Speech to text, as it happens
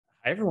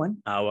Hi, everyone.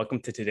 Welcome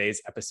to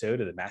today's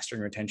episode of the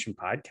Mastering Retention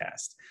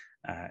podcast.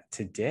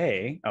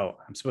 Today,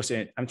 I'm supposed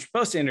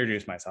to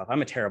introduce myself.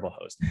 I'm a terrible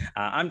host.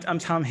 I'm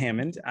Tom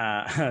Hammond,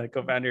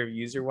 co-founder of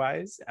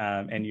UserWise,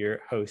 and your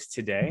host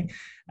today.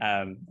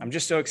 I'm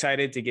just so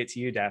excited to get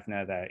to you,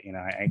 Dafna, that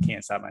I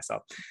can't stop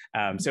myself.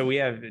 So we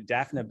have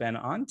Dafna Ben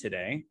Onn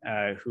today,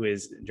 who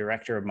is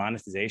director of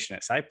monetization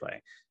at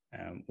SciPlay,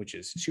 which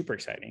is super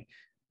exciting.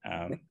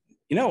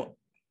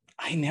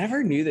 I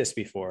never knew this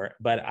before,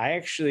 but I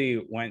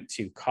actually went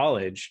to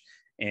college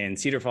in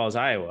Cedar Falls,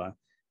 Iowa,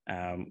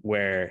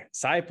 where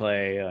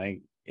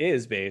SciPlay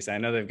is based. I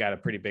know they've got a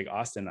pretty big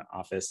Austin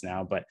office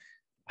now, but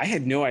I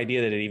had no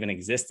idea that it even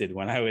existed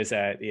when I was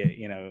at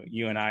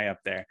you and I up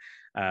there.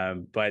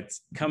 But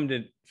come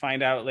to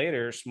find out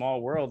later,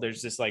 small world,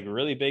 there's this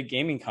really big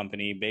gaming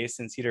company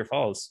based in Cedar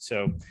Falls.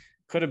 So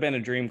could have been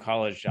a dream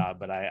college job,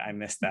 but I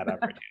missed that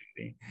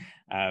opportunity.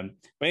 But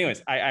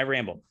anyways, I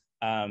ramble.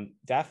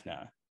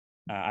 Dafna.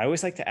 I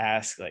always like to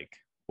ask,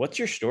 what's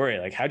your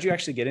story? How'd you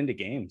actually get into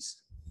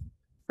games?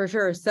 For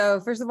sure. So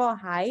first of all,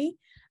 hi.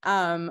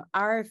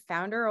 Our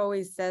founder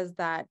always says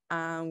that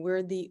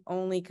we're the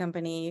only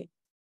company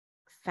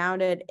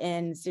founded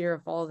in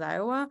Cedar Falls,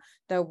 Iowa,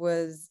 that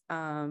was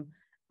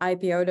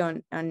IPO'd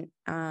on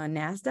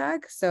NASDAQ.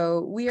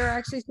 So we are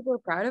actually super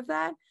proud of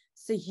that.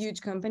 It's a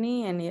huge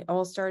company, and it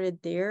all started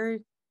there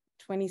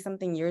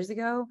 20-something years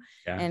ago.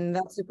 Yeah. And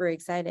that's super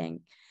exciting.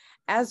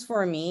 As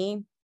for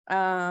me,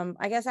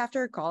 I guess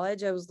after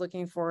college, I was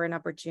looking for an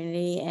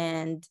opportunity,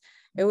 and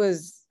it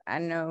was,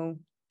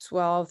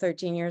 12,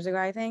 13 years ago,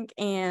 I think.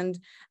 And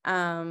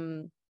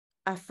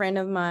a friend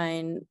of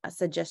mine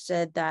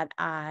suggested that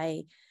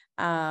I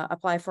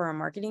apply for a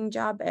marketing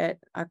job at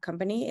a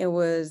company. It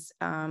was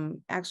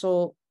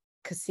actual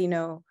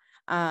casino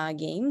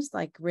games,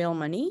 like real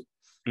money.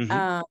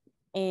 Mm-hmm.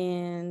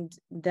 And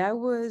that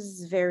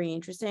was very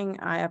interesting.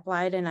 I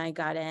applied and I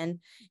got in.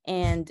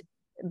 And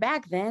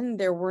back then,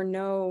 there were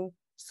no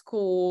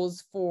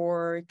schools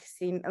for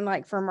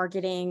casino, for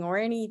marketing or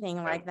anything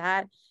like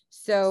that.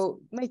 So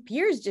my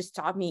peers just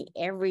taught me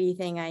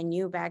everything I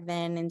knew back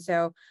then. And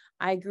so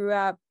I grew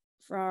up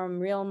from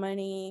real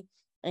money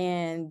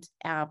and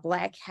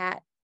Black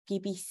Hat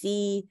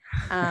PPC.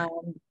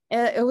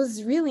 It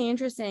was really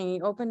interesting.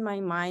 It opened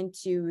my mind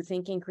to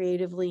thinking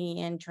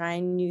creatively and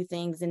trying new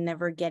things and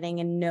never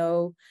getting a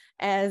no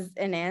as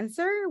an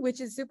answer,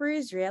 which is super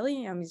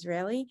Israeli. I'm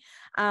Israeli.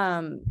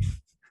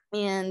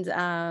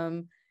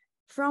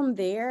 From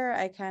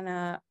there,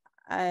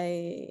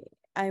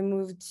 I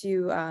moved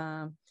to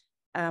a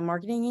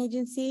marketing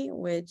agency,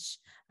 which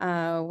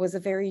was a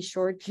very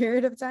short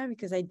period of time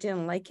because I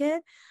didn't like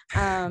it.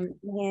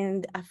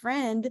 And a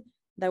friend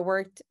that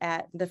worked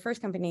at the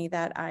first company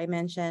that I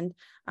mentioned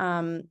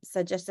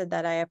suggested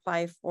that I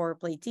apply for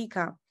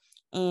Playtika.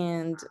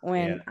 And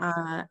and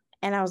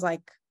I was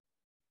like,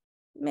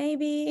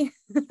 maybe,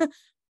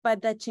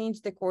 but that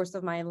changed the course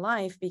of my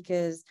life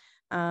because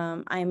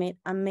I met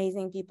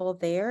amazing people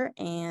there,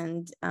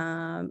 and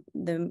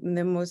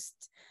the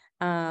most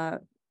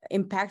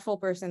impactful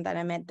person that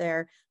I met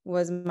there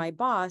was my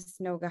boss,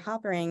 Noga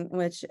Hoppering,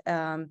 which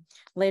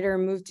later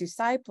moved to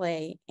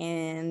SciPlay,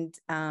 and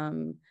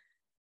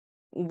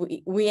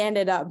we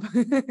ended up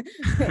in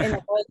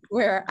a place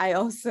where I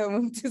also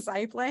moved to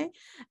SciPlay,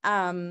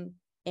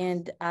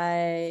 and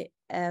I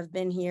have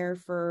been here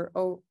for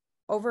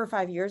over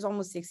 5 years,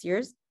 almost 6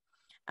 years.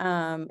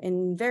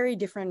 In very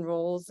different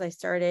roles. I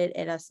started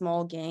at a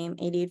small game,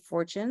 88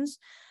 Fortunes,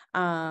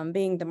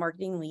 being the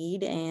marketing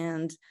lead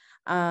and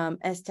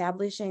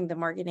establishing the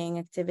marketing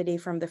activity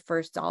from the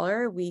first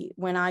dollar.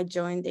 When I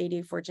joined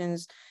 88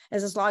 Fortunes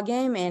as a slot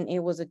game, and it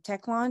was a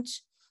tech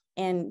launch,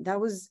 and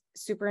that was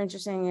super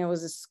interesting. It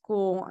was a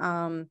school,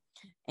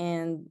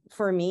 and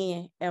for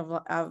me,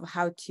 of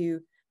how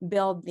to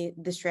build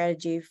the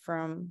strategy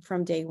from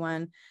day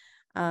one.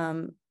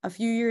 A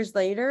few years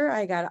later,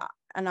 I got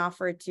an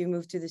offer to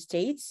move to the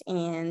States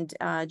and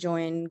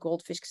join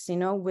Goldfish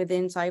Casino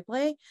within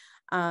SciPlay.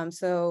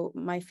 So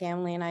my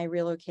family and I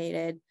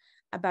relocated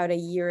about a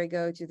year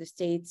ago to the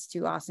States,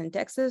 to Austin,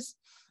 Texas.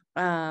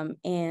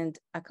 And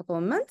a couple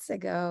of months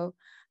ago,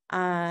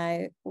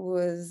 I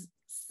was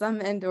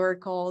summoned or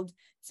called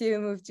to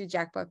move to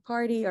Jackpot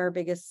Party, our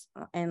biggest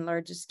and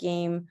largest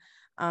game,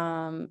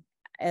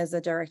 as a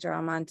director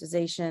on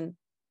monetization,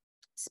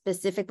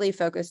 specifically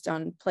focused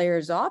on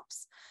players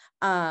ops.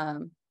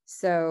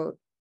 So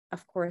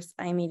of course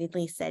I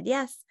immediately said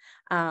yes.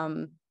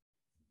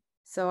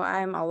 So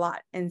I'm a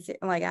lot, and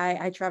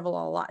I travel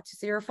a lot to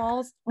Cedar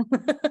Falls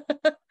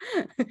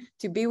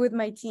to be with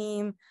my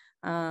team.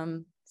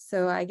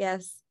 So I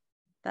guess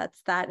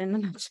that's that in a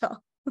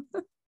nutshell.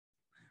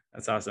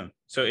 That's awesome.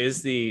 So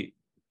is the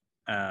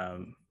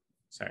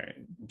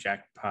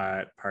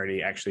Jackpot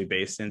Party actually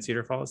based in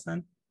Cedar Falls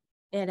then?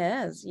 It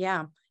is,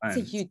 yeah. It's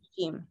a huge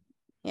team.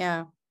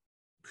 Yeah.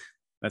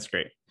 That's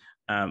great.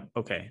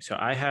 Okay, so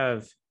I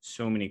have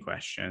so many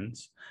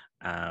questions.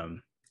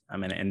 I'm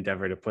going to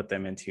endeavor to put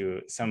them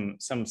into some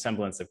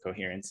semblance of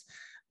coherence.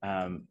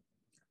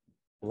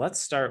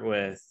 Let's start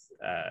with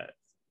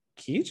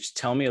can you just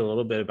tell me a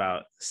little bit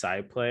about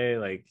SciPlay?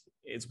 Like,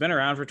 it's been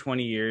around for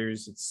 20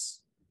 years. It's,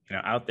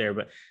 out there,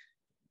 but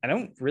I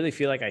don't really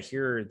feel like I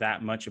hear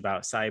that much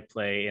about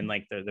SciPlay in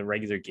like the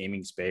regular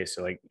gaming space.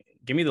 So like,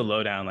 give me the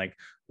lowdown. Like,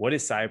 what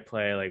is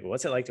SciPlay? Like,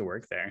 what's it like to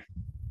work there?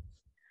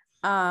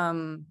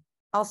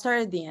 I'll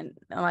start at the end,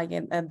 like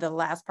at the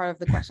last part of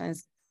the question.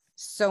 Is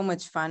so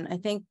much fun. I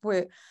think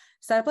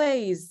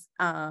SciPlay's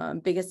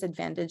biggest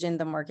advantage in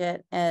the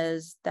market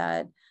is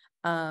that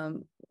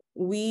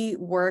we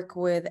work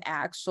with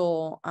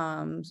actual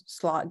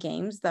slot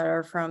games that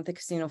are from the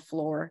casino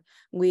floor.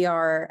 We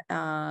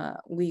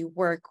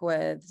work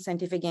with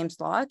scientific game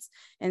slots,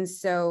 and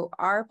so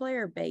our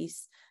player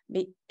base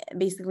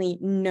basically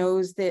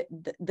knows that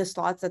the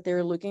slots that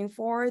they're looking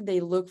for. They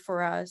look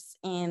for us,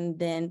 and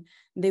then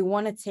they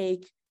want to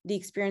take the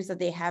experience that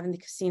they have in the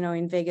casino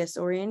in Vegas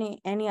or any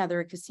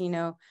other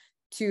casino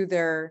to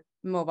their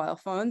mobile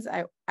phones.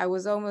 I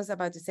was almost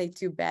about to say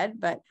to bed,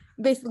 but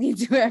basically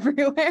to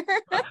everywhere.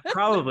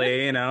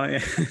 Probably,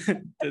 to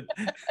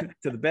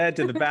the bed,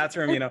 to the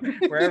bathroom,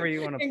 wherever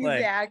you want to play.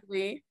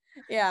 Exactly.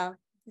 Yeah.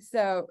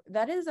 So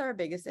that is our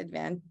biggest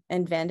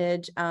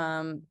advantage.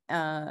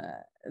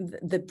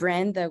 The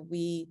brand that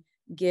we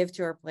give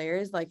to our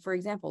players, like for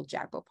example,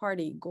 Jackpot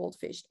Party,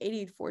 Goldfish,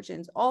 88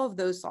 Fortunes, all of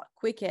those.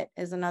 Quick Hit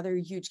is another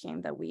huge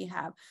game that we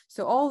have.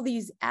 So all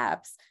these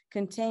apps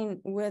contain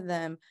with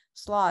them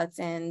slots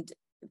and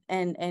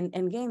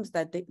games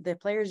that the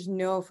players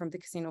know from the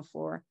casino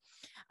floor.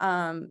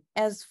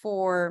 As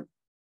for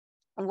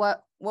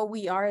what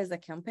we are as a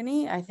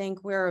company, I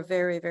think we're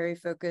very, very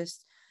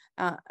focused.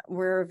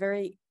 We're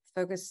very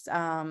focused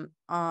on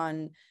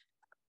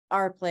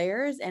our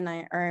players and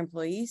our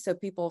employees. So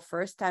people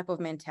first type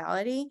of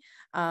mentality,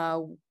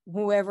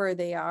 whoever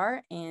they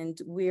are, and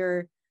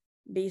we're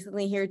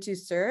basically here to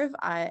serve.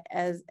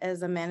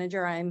 As a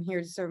manager, I'm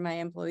here to serve my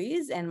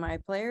employees and my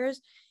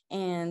players.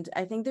 And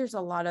I think there's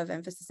a lot of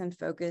emphasis and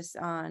focus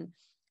on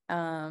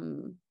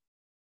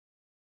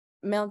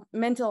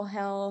mental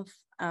health,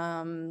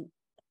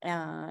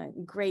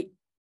 great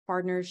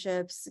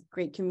partnerships,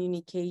 great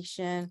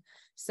communication.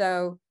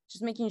 So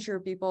just making sure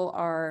people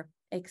are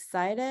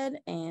excited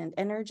and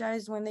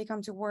energized when they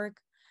come to work.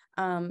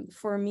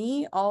 For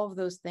me, all of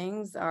those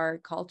things are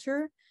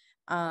culture.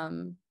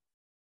 That's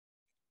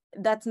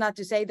not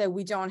to say that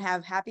we don't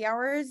have happy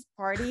hours,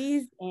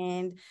 parties,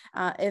 and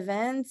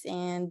events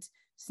and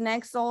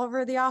snacks all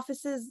over the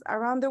offices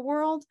around the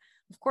world.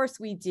 Of course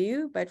we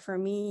do, but for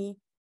me,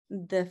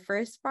 the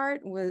first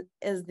part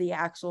is the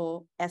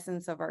actual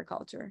essence of our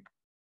culture.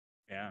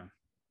 Yeah,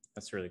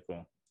 that's really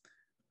cool.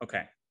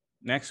 Okay,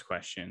 next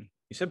question.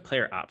 You said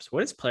player ops.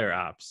 What is player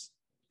ops?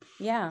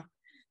 Yeah.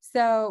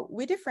 So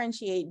we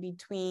differentiate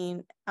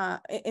between,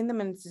 in the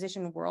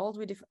monetization world,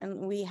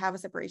 we have a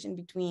separation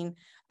between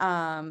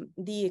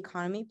the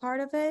economy part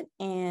of it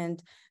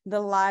and the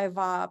live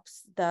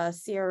ops, the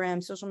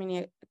CRM,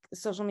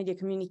 social media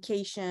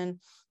communication.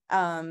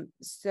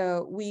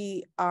 So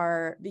we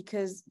are,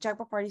 because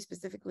Jackpot Party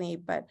specifically,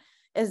 but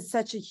is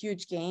such a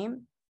huge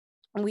game,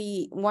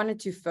 we wanted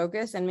to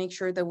focus and make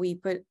sure that we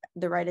put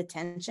the right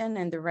attention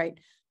and the right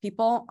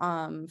people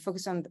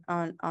focus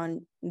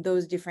on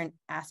those different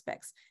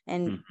aspects.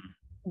 And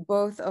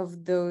both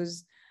of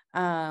those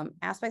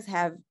aspects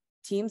have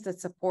teams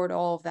that support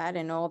all of that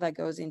and all that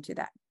goes into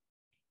that.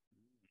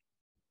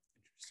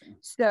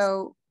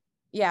 So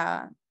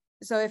yeah.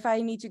 So if I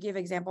need to give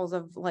examples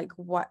of like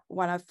what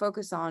I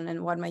focus on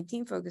and what my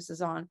team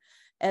focuses on,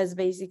 is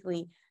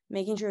basically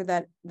making sure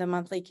that the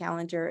monthly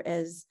calendar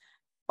is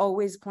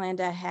always planned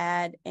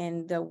ahead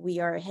and that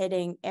we are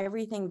hitting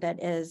everything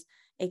that is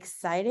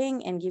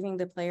exciting and giving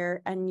the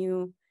player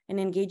an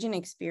engaging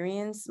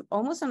experience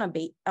almost on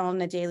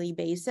a daily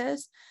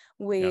basis,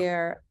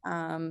 where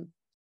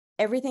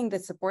everything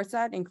that supports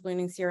that,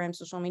 including CRM,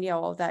 social media,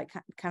 all of that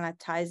kind of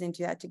ties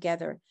into that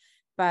together.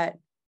 But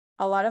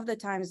a lot of the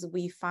times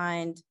we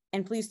find,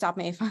 and please stop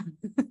me if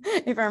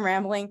I'm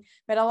rambling,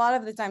 but a lot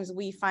of the times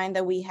we find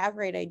that we have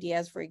great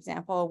ideas. For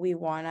example, we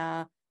want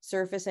to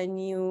surface a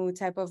new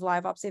type of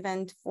live ops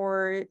event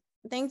for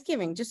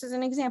Thanksgiving, just as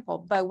an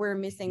example, but we're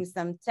missing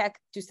some tech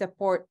to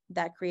support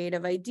that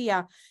creative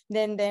idea.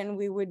 Then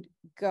we would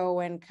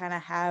go and kind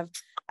of have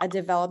a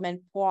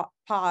development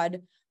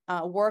pod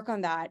work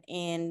on that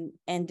and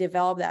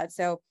develop that.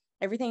 So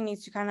everything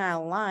needs to kind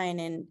of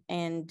align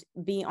and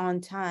be on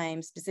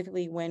time,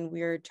 specifically when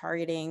we're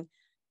targeting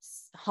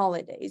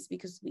holidays,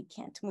 because we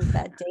can't move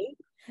that date.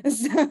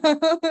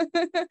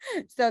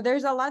 So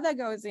there's a lot that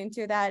goes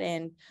into that,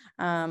 and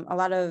a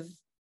lot of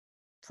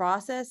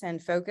process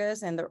and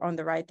focus and on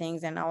the right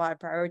things and a lot of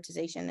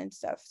prioritization and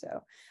stuff.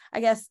 So I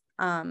guess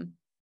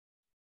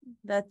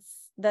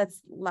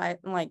that's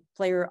like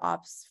player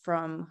ops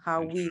from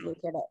how we look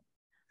at it.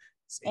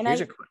 So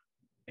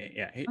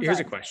here's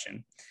a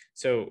question.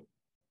 So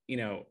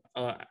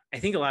I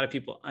think a lot of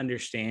people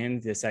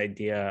understand this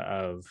idea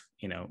of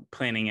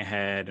planning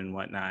ahead and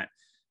whatnot.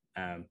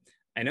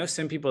 I know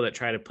some people that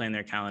try to plan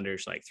their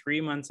calendars like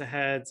 3 months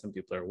ahead. Some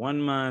people are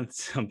 1 month.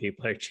 Some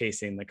people are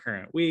chasing the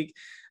current week.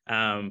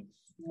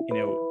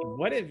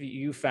 what have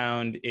you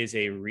found is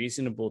a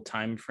reasonable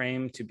time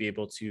frame to be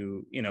able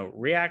to,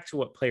 react to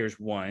what players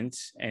want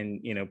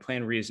and,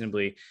 plan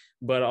reasonably,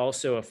 but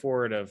also a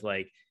forward of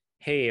like,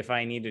 hey, if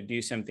I need to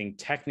do something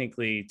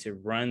technically to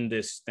run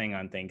this thing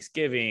on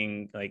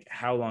Thanksgiving, like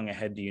how long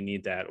ahead do you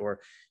need that? Or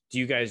do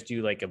you guys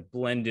do like a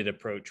blended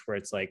approach where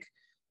it's like,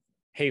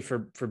 hey, for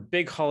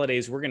big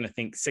holidays, we're going to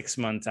think 6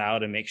 months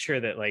out and make sure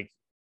that like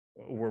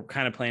we're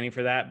kind of planning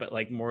for that, but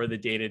like more of the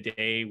day to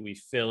day, we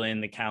fill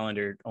in the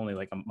calendar only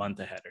like a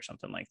month ahead or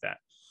something like that.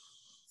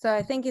 So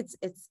I think it's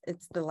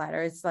the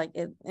latter. It's like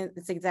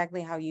it's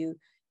exactly how you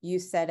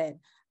said it.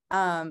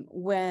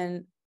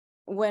 When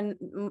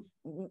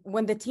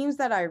the teams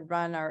that I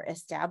run are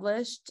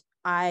established,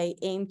 I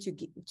aim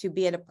to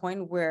be at a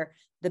point where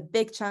the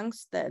big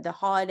chunks, the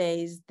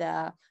holidays,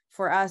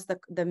 for us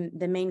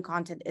the main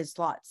content is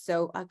slots.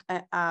 So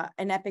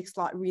an epic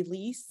slot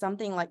release,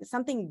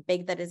 something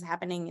big that is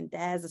happening and that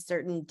has a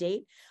certain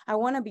date, I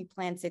want to be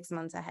planned 6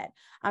 months ahead.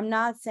 I'm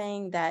not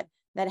saying that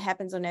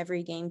happens on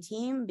every game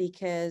team,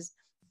 because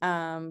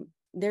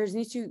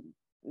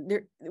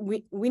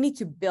we need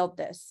to build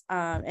this,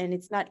 and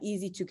it's not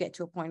easy to get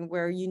to a point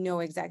where you know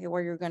exactly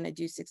what you're going to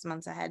do 6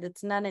 months ahead.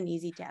 It's not an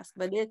easy task,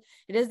 but it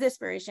is the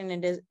aspiration.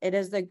 It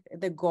is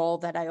the goal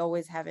that I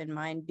always have in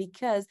mind,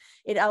 because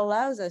it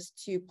allows us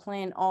to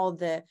plan all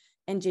the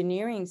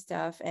engineering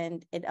stuff,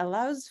 and it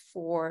allows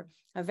for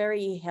a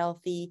very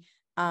healthy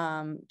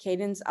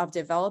cadence of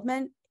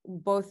development,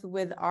 both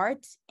with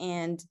art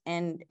and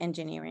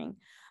engineering.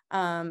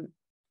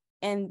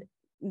 And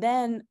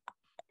then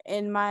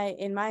in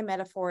my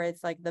metaphor,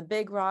 it's like the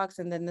big rocks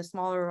and then the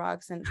smaller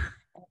rocks. And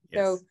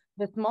Yes. so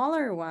the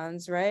smaller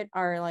ones, right,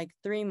 are like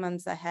 3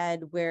 months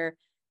ahead, where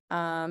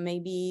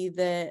maybe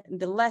the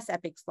less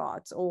epic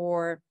slots,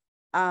 or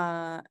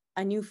a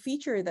new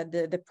feature that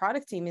the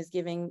product team is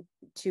giving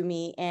to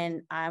me,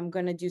 and I'm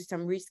going to do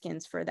some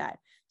reskins for that.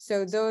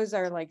 So those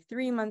are like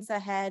 3 months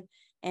ahead.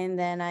 And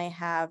then I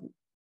have,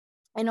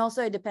 and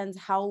also it depends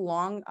how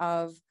long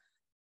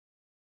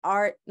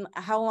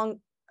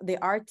the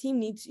art team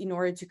needs in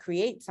order to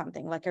create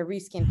something like a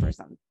reskin for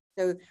something.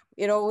 So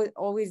it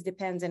always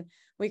depends, and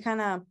we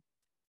kind of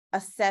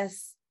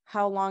assess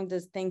how long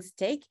does things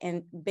take,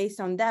 and based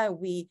on that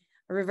we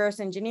reverse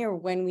engineer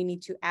when we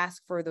need to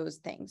ask for those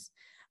things.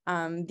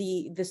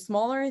 The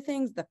smaller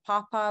things, the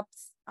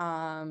pop-ups,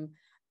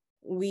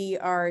 we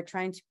are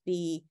trying to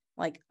be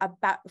like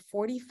about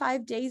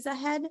 45 days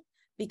ahead,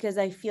 because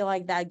I feel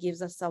like that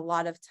gives us a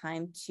lot of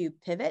time to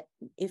pivot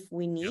if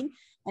we need. Yep.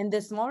 And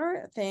the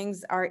smaller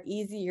things are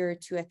easier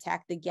to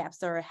attack the gaps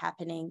that are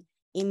happening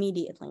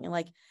immediately.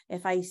 Like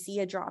if I see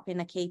a drop in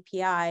a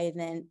KPI,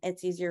 then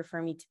it's easier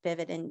for me to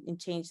pivot and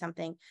change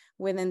something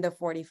within the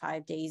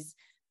 45 days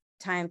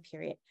time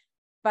period.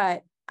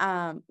 But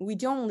we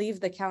don't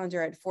leave the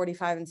calendar at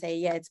 45 and say,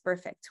 yeah, it's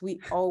perfect.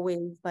 We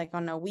always, like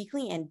on a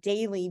weekly and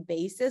daily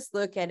basis,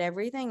 look at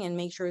everything and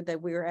make sure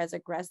that we're as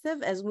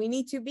aggressive as we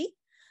need to be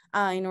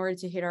in order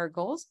to hit our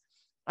goals.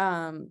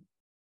 And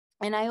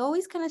I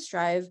always kind of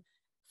strive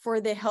for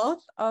the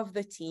health of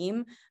the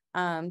team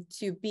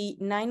to be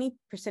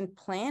 90%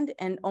 planned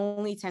and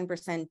only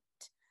 10%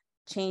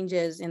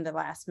 changes in the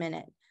last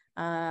minute,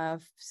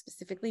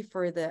 specifically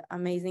for the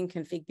amazing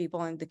config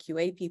people and the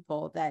QA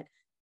people that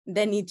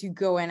need to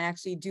go and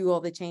actually do all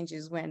the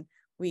changes when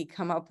we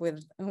come up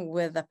with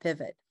a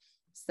pivot.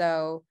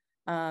 So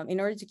in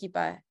order to keep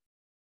a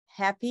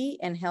happy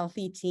and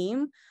healthy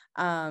team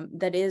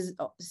that is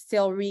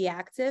still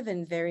reactive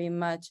and very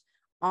much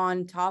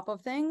on top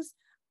of things,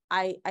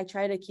 I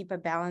try to keep a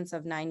balance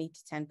of 90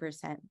 to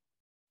 10%.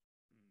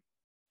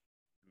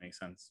 Makes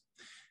sense.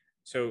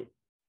 So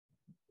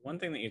one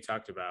thing that you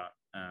talked about,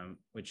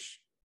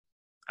 which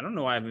I don't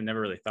know why I've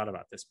never really thought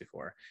about this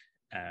before,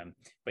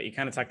 but you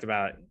kind of talked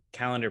about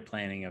calendar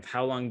planning of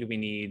how long do we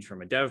need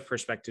from a dev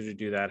perspective to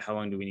do that? How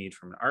long do we need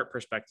from an art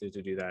perspective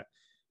to do that?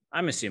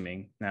 I'm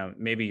assuming, now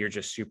maybe you're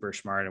just super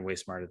smart and way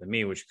smarter than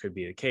me, which could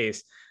be the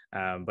case,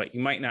 but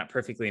you might not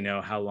perfectly know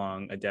how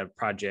long a dev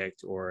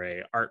project or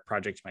a art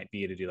project might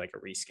be to do like a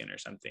reskin or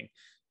something.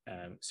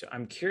 So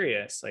I'm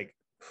curious, like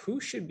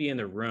who should be in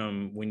the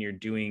room when you're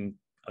doing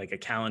like a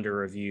calendar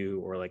review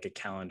or like a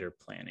calendar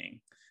planning?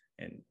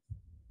 And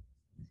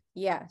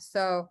yeah,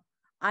 so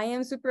I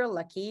am super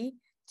lucky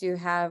to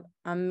have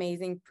an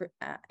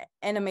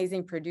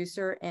amazing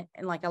producer and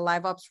like a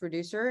live ops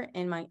producer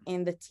in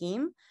the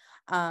team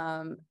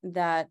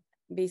that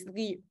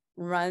basically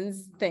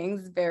runs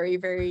things very,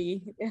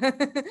 very,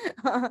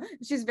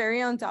 she's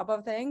very on top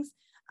of things.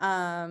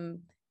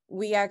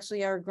 We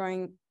actually are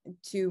growing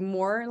to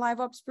more live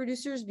ops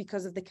producers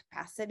because of the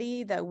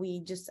capacity that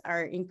we just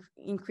are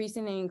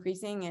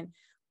increasing, and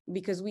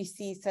because we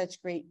see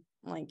such great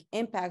like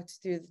impact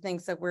through the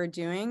things that we're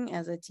doing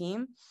as a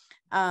team.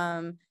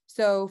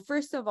 So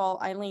first of all,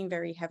 I lean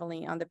very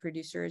heavily on the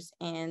producers.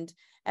 And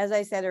as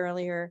I said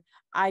earlier,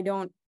 I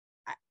don't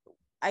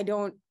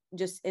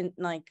just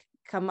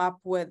come up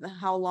with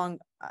how long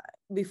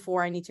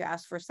before I need to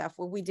ask for stuff.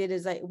 What we did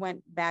is I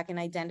went back and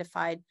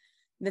identified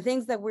the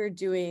things that we're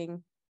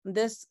doing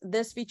this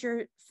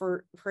feature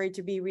for it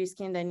to be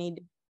reskinned, I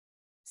need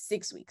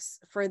 6 weeks.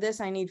 For this,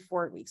 I need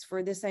 4 weeks.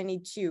 For this, I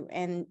need 2.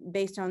 And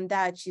based on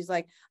that, she's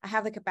like, I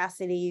have the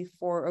capacity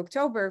for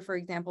October, for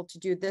example, to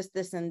do this,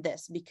 this, and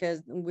this,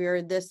 because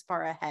we're this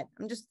far ahead.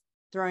 I'm just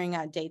throwing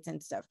out dates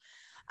and stuff.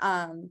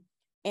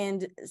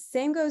 And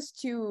same goes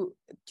to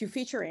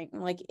featuring.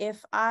 Like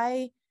if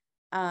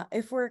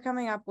we're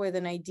coming up with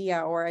an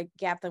idea or a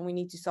gap that we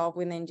need to solve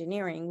with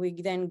engineering,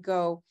 we then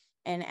go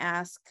and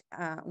ask,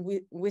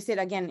 we sit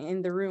again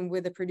in the room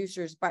with the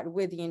producers, but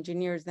with the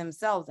engineers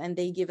themselves, and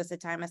they give us a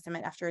time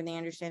estimate after they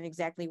understand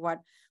exactly what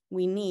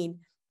we need.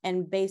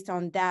 And based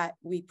on that,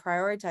 we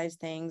prioritize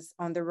things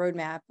on the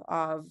roadmap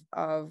of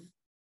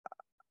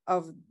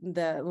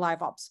the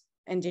live ops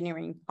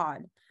engineering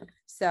pod.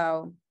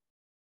 So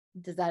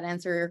does that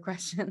answer your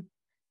question?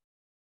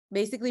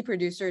 Basically,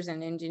 producers,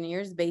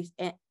 engineers,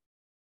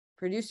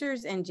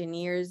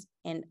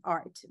 and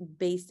art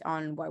based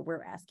on what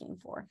we're asking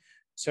for.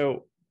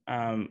 So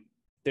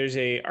there's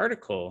a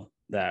article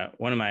that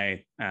one of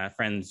my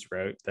friends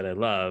wrote that I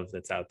love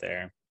that's out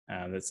there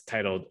that's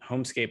titled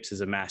 "Homescapes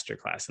is a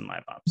Masterclass in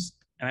Live Ops,"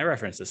 and I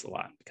reference this a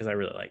lot because I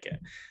really like it.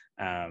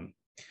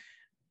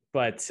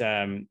 But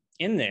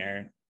in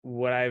there,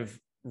 what I've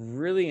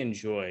really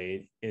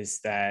enjoyed is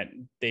that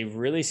they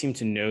really seem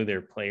to know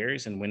their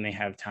players and when they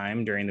have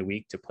time during the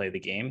week to play the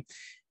game.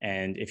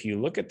 And if you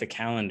look at the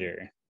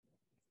calendar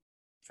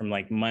from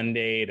like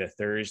Monday to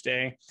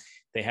Thursday,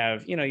 they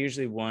have,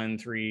 usually 1,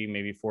 3,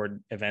 maybe 4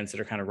 events that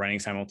are kind of running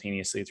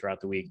simultaneously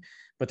throughout the week,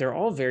 but they're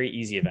all very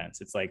easy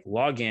events. It's like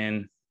log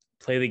in,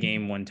 play the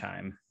game one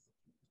time.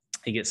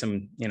 You get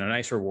some,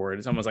 nice reward.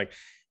 It's almost like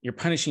you're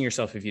punishing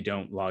yourself if you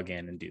don't log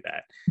in and do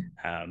that.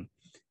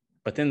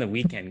 But then the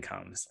weekend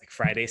comes, like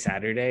Friday,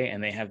 Saturday,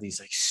 and they have these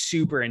like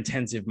super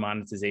intensive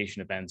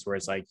monetization events where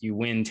it's like you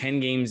win 10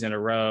 games in a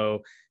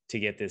row to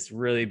get this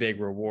really big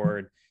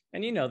reward.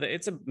 And that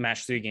it's a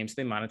match 3 game, so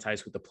they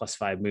monetize with the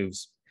 +5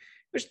 moves,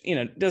 which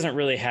doesn't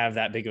really have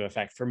that big of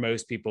effect for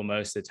most people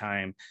most of the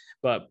time.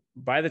 But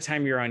by the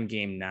time you're on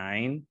game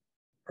 9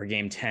 or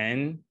game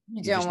 10,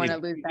 you don't want to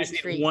lose that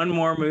streak. One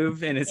more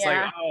move, and it's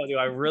like, oh, do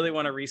I really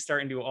want to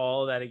restart and do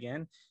all of that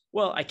again?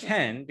 Well, I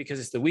can because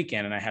it's the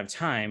weekend and I have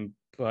time.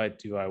 But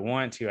do I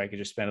want to? I could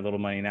just spend a little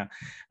money now.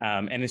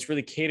 And it's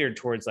really catered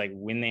towards like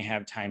when they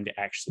have time to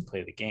actually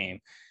play the game.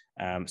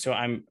 So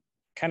I'm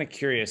kind of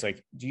curious,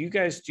 like, do you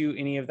guys do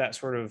any of that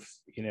sort of,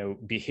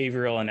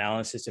 behavioral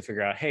analysis to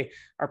figure out, hey,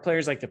 our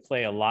players like to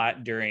play a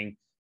lot during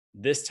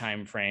this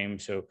time frame,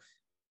 so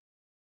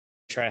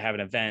try to have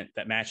an event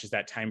that matches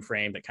that time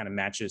frame, that kind of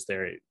matches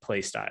their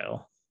play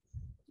style?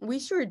 We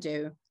sure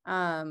do.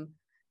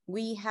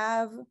 We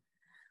have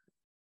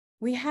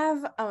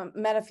a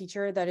meta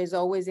feature that is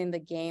always in the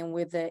game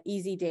with the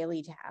easy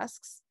daily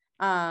tasks.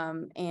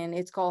 And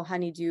it's called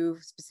Honeydew,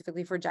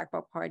 specifically for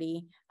Jackpot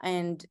Party.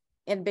 And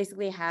it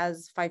basically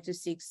has 5 to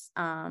 6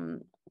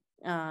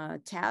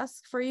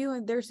 tasks for you.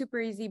 And they're super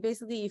easy.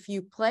 Basically, if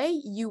you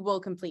play, you will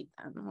complete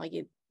them. Like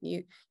you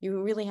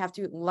really have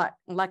to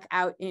luck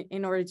out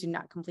in order to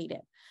not complete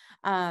it.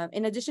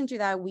 In addition to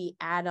that, we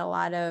add a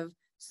lot of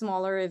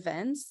smaller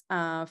events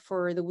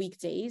for the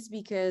weekdays,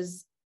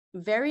 because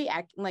very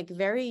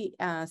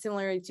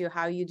similar to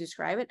how you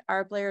describe it,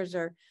 our players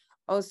are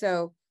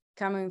also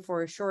coming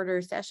for shorter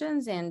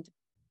sessions and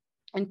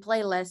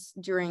play less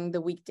during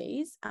the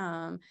weekdays.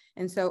 And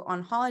so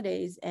on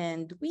holidays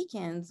and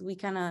weekends, we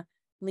kind of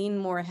lean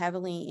more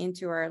heavily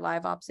into our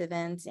live ops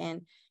events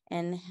and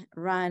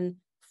run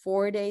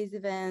 4 days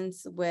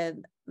events with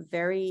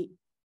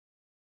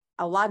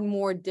a lot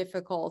more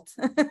difficult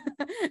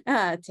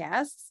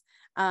tasks.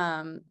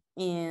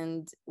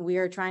 And we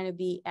are trying to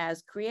be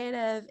as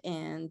creative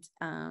and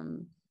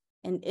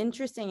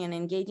interesting and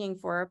engaging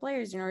for our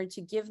players in order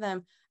to give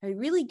them a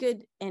really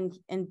good and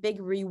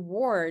big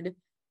reward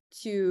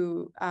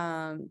to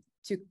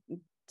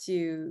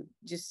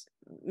just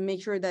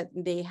make sure that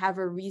they have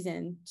a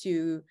reason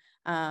to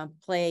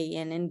play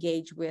and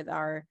engage with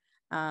our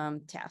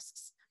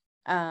tasks.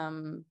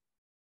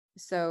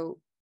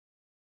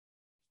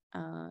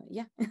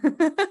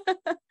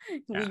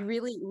 We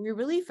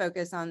really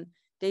focus on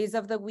days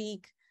of the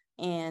week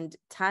and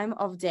time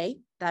of day.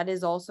 That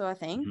is also a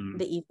thing.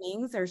 The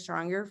evenings are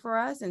stronger for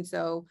us, and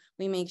so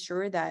we make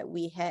sure that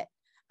we hit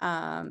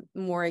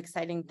more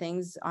exciting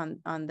things on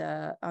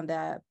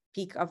the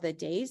peak of the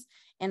days.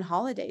 And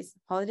holidays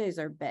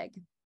are big.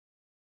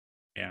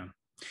 Yeah.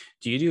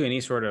 Do you do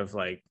any sort of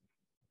like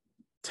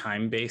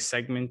time-based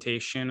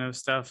segmentation of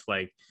stuff?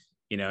 Like,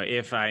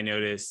 if I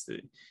notice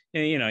that,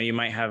 you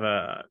might have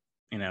a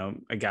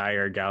guy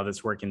or a gal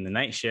that's working the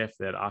night shift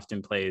that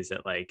often plays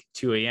at like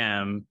 2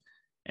 a.m.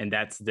 and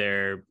that's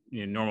their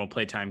normal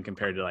playtime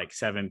compared to like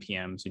 7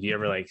 p.m. So do you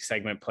ever like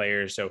segment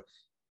players? So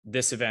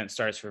this event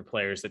starts for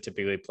players that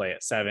typically play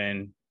at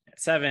 7,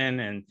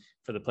 and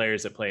for the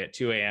players that play at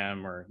 2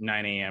 a.m. or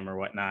 9 a.m. or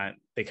whatnot,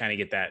 they kind of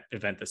get that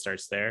event that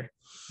starts there.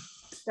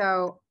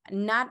 So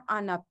not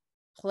on a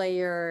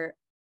player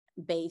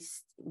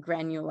based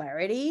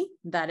granularity,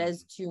 that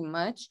is too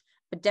much,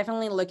 but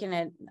definitely looking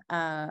at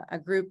a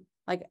group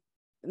like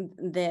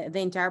the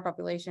entire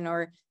population,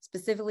 or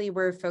specifically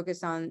we're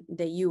focused on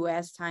the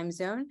US time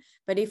zone.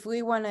 But if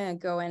we want to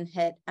go and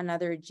hit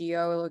another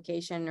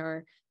geolocation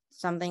or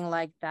something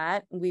like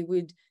that, we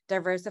would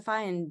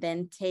diversify and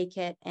then take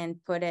it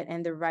and put it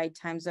in the right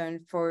time zone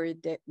for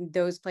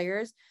those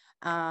players,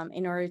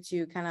 in order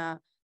to kind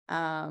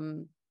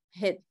of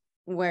hit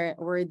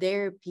where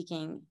they're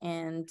peaking.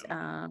 And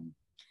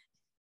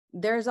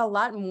there's a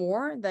lot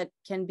more that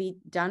can be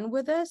done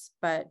with this,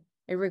 but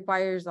it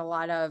requires a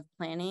lot of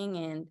planning.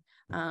 And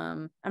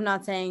I'm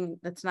not saying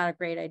that's not a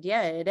great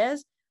idea. It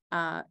is.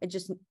 It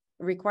just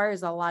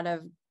requires a lot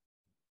of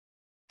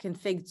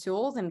config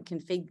tools and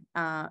config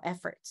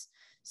efforts.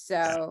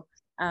 So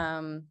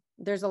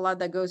there's a lot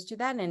that goes to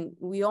that. And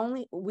we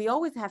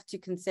always have to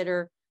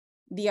consider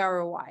the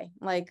ROI.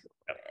 Like,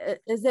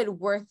 is it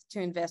worth to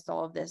invest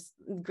all of this?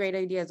 Great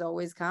ideas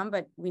always come,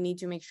 but we need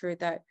to make sure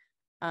that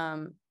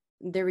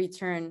the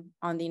return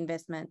on the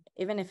investment,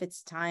 even if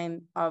it's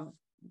time of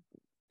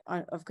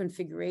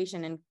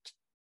configuration and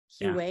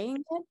QAing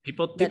it.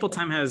 People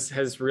time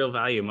has real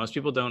value. Most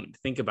people don't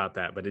think about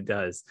that, but it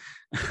does.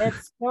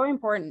 It's so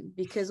important,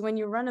 because when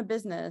you run a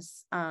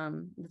business,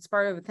 it's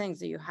part of the things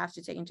that you have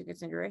to take into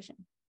consideration.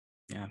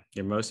 Yeah,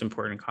 your most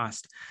important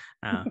cost.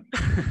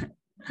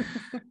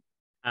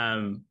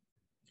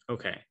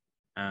 Okay.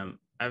 I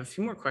have a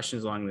few more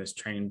questions along this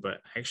train, but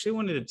I actually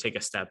wanted to take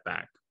a step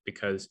back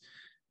because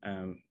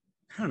I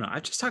don't know.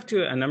 I've just talked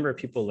to a number of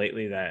people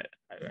lately that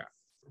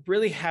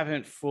really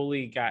haven't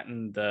fully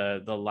gotten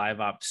the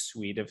live ops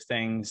suite of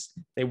things.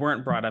 They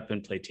weren't brought up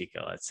in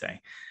Playtika, let's say.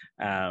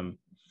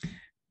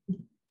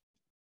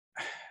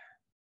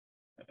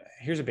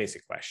 Here's a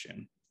basic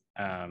question.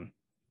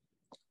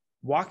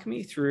 Walk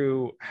me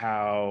through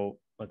how,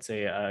 let's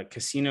say, a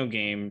casino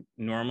game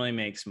normally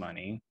makes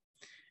money.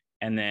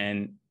 And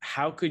then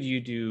how could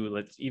you do,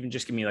 let's even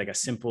just give me like a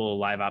simple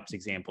live ops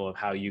example of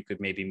how you could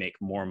maybe make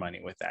more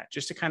money with that,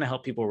 just to kind of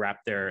help people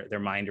wrap their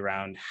mind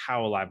around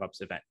how a live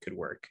ops event could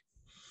work.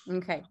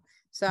 Okay.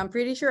 So I'm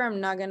pretty sure I'm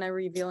not going to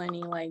reveal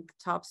any like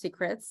top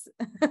secrets.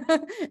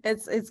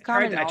 It's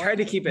common. I tried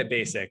to keep it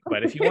basic,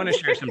 but if you want to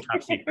share some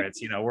top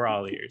secrets, we're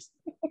all ears.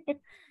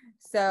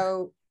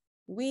 So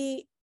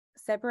we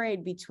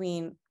separate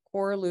between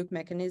core loop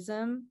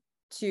mechanism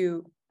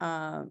to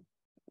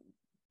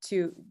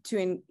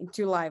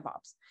live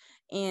ops.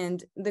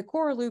 And the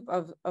core loop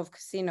of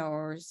casino,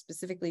 or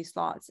specifically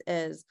slots,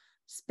 is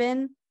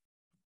spin,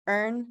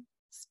 earn,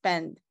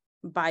 spend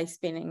by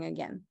spinning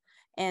again.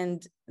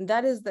 And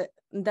that is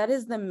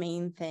the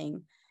main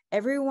thing.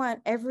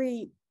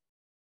 Every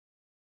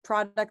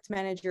product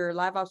manager,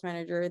 live ops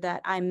manager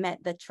that I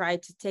met that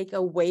tried to take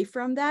away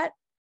from that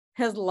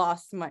has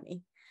lost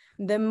money.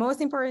 The most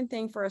important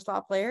thing for a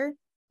slot player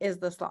is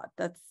the slot.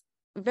 That's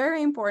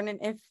very important.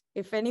 And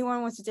if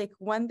anyone wants to take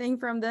one thing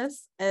from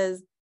this,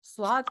 is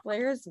slot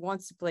players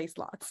wants to play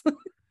slots.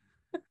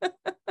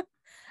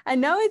 I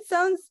know it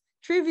sounds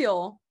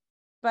trivial,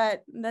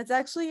 but that's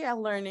actually a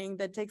learning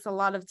that takes a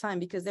lot of time,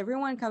 because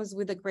everyone comes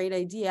with a great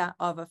idea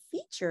of a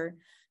feature,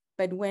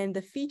 but when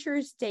the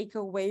features take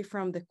away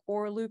from the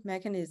core loop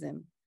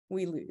mechanism,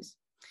 we lose.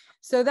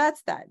 So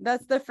that's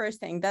the first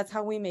thing. That's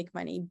how we make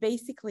money.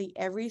 Basically,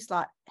 every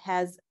slot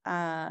has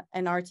an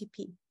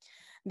RTP.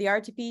 The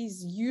RTP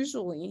is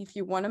usually, if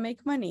you want to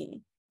make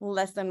money,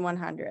 less than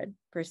 100%.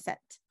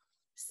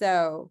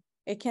 So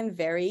it can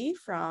vary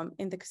from,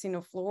 in the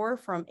casino floor,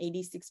 from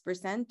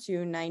 86%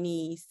 to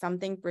 90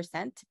 something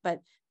percent.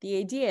 But the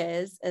idea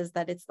is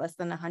that it's less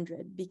than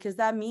 100, because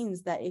that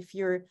means that if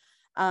you're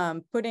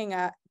putting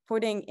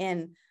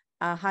in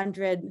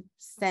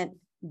 100-cent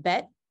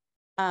bet,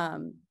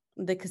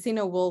 the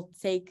casino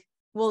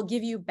will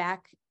give you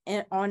back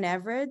on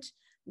average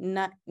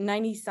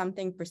 90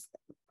 something percent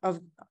of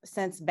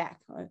cents back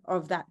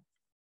of that.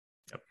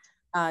 Yep.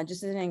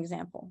 Just as an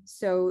example.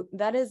 So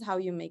that is how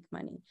you make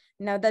money.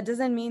 Now, that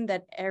doesn't mean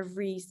that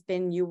every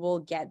spin you will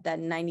get that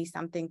 90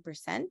 something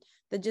percent.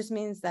 That just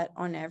means that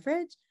on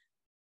average,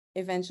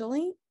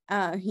 eventually,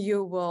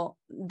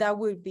 that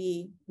would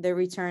be the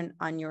return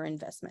on your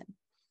investment.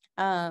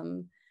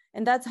 And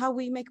that's how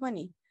we make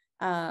money.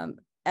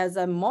 As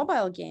a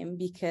mobile game,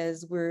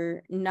 because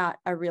we're not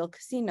a real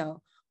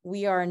casino,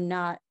 we're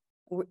not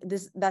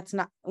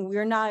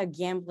a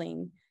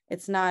gambling.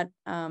 It's not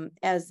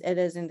as it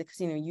is in the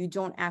casino. You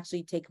don't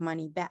actually take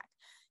money back.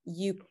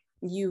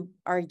 You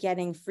are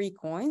getting free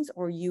coins,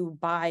 or you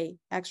buy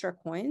extra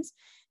coins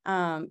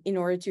in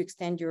order to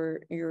extend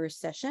your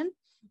session,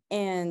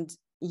 and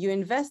you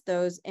invest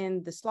those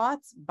in the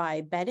slots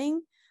by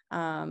betting.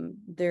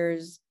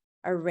 There's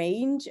a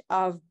range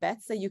of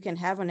bets that you can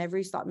have on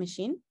every slot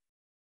machine.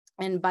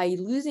 And by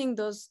losing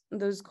those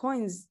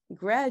coins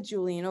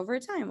gradually and over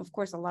time, of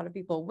course, a lot of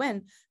people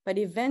win, but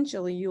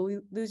eventually you'll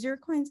lose your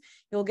coins.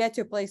 You'll get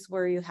to a place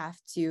where you have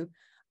to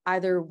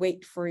either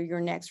wait for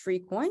your next free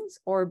coins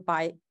or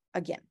buy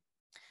again.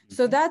 Mm-hmm.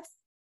 So that's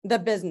the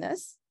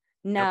business.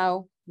 Now,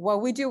 yep.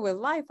 What we do with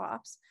live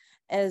ops,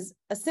 as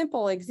a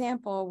simple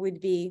example, would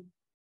be,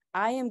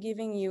 I am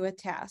giving you a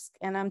task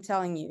and I'm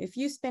telling you, if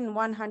you spin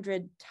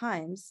 100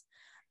 times,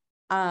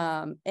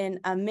 and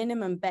a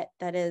minimum bet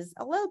that is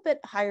a little bit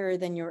higher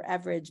than your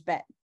average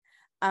bet.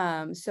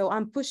 So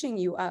I'm pushing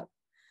you up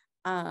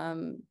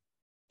and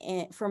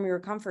from your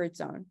comfort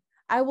zone.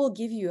 I will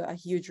give you a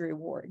huge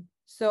reward.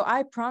 So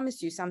I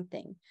promise you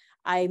something.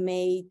 I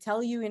may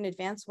tell you in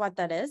advance what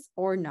that is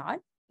or not.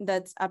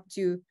 That's up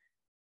to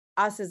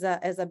us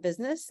as a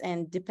business,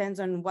 and depends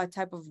on what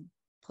type of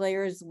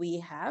players we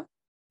have.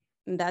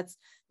 And that's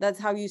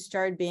how you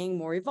start being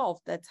more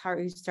evolved. That's how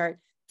you start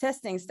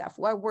testing stuff,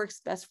 what works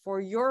best for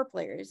your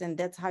players, and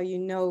that's how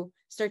you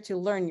start to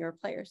learn your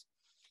players.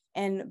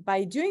 And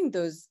by doing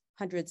those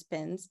 100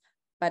 spins,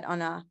 but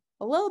on a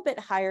little bit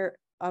higher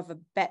of a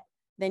bet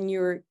than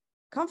you're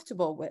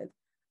comfortable with,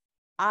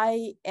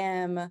 I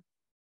am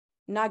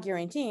not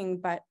guaranteeing,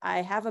 but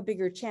I have a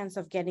bigger chance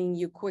of getting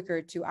you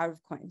quicker to out of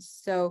coins.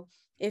 So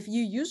if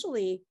you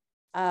usually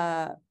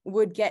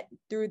would get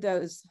through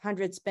those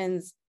 100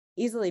 spins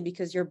easily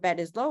because your bet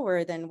is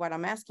lower than what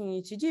I'm asking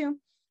you to do,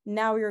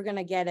 now you're going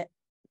to get it.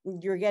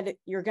 You're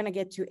going to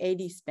get to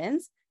 80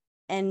 spins,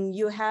 and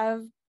you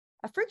have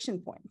a friction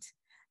point.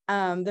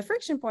 The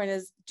friction point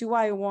is, do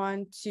I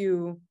want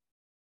to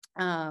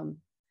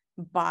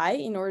buy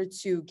in order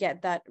to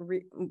get that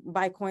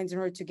buy coins in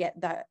order to get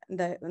that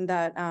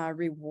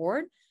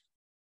reward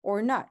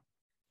or not?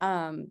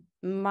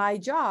 My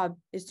job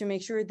is to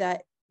make sure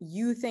that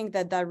you think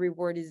that that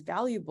reward is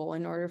valuable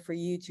in order for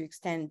you to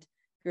extend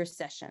your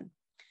session.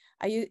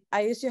 I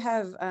used to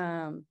have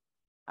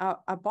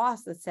a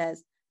boss that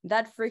says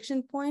that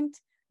friction point,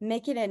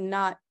 make it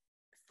not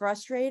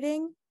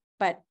frustrating,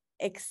 but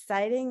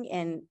exciting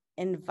and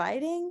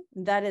inviting.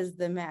 That is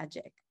the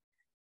magic.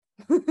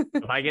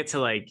 If I get to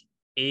like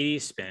 80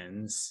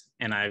 spins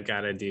and I've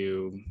got to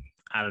do,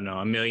 I don't know,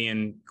 1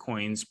 million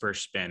coins per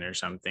spin or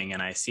something,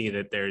 and I see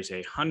that there's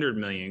 100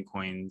 million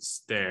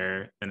coins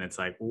there, then it's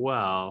like,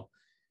 well,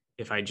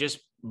 if I just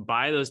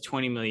buy those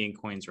 20 million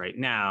coins right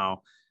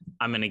now,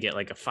 I'm going to get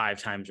like a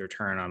 5 times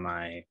return on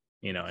my,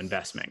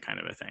 investment, kind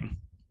of a thing.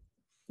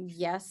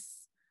 Yes.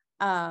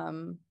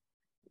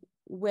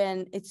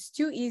 When it's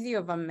too easy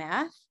of a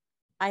math,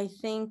 I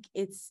think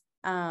it's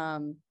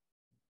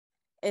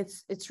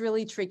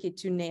really tricky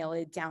to nail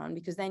it down,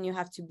 because then you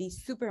have to be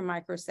super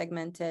micro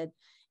segmented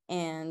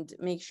and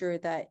make sure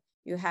that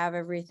you have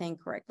everything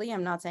correctly.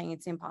 I'm not saying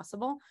it's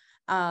impossible.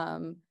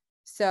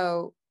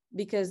 So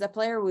because a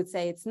player would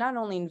say it's not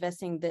only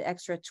investing the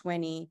extra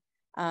 20K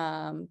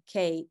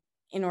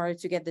in order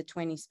to get the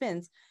 20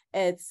 spins,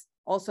 it's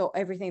also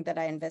everything that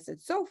I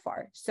invested so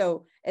far.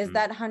 So is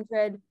that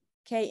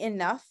 100K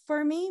enough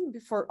for me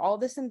for all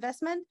this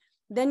investment?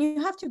 Then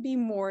you have to be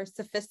more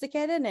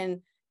sophisticated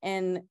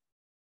and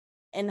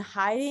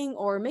hiding,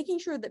 or making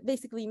sure that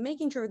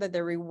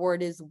the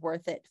reward is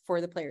worth it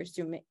for the players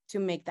to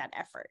make that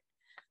effort.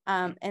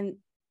 And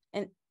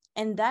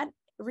that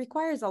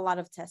requires a lot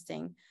of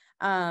testing.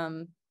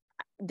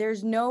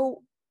 There's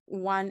no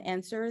one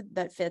answer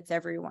that fits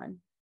everyone.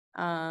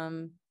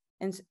 And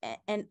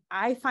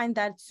I find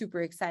that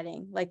super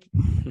exciting. Like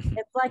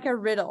it's like a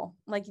riddle,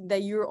 like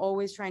that you're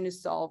always trying to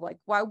solve. Like,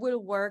 what would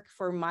work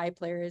for my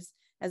players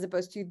as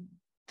opposed to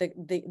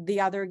the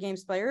other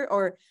games player,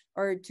 or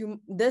to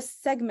this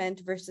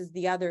segment versus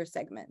the other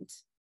segment.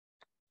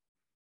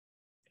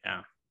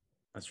 Yeah,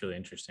 that's really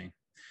interesting.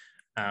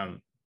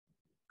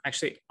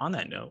 Actually, on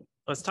that note,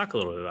 let's talk a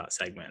little bit about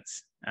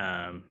segments.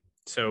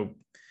 So,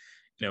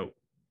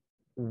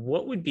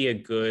 what would be a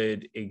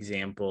good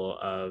example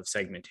of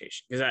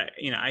segmentation? Because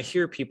I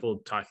hear people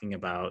talking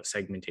about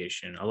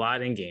segmentation a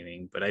lot in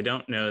gaming, but I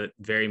don't know that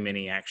very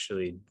many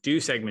actually do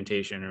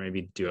segmentation, or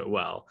maybe do it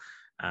well.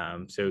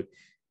 So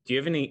do you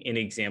have any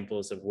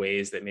examples of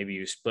ways that maybe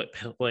you split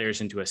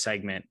players into a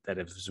segment that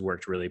has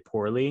worked really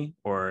poorly,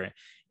 or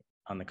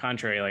on the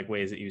contrary, like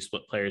ways that you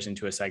split players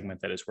into a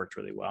segment that has worked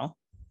really well?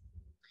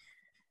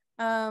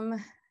 I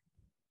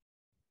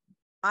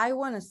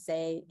want to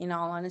say, in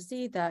all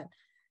honesty, that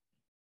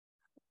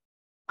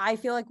I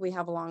feel like we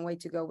have a long way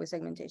to go with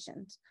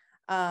segmentations.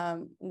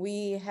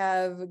 We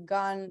have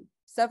gone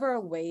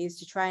several ways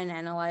to try and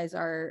analyze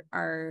our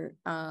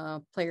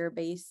player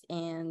base,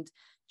 and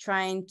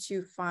trying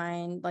to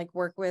find, like,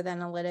 work with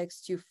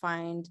analytics to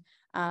find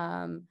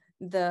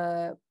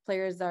the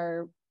players that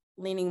are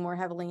leaning more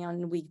heavily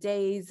on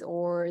weekdays,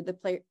 or the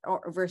player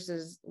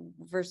versus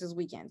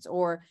weekends,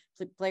 or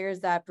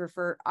players that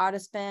prefer auto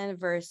spin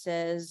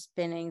versus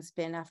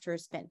spin after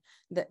spin.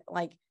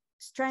 Like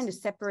trying to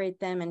separate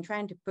them and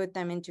trying to put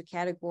them into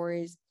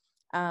categories.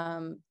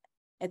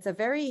 It's a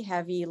very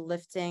heavy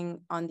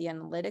lifting on the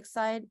analytics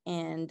side,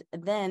 and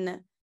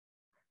then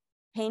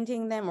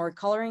painting them or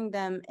coloring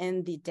them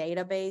in the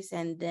database,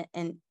 and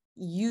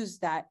use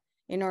that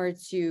in order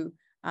to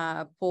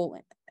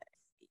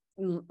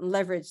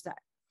leverage that.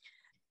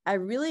 A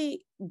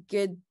really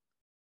good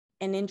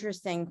and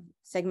interesting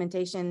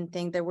segmentation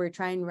thing that we're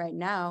trying right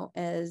now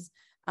is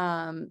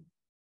with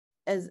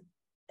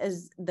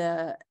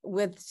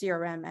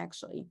CRM.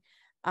 Actually,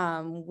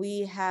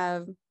 we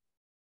have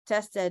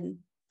tested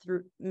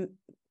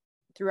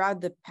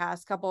throughout the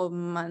past couple of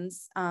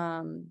months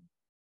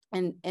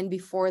and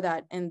before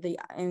that,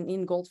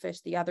 in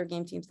Goldfish, the other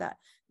game team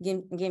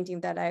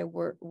that I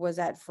was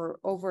at for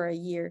over a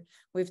year,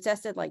 we've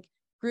tested like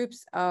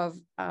groups of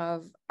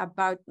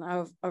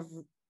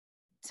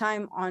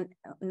time on,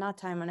 not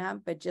time on app,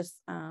 but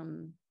just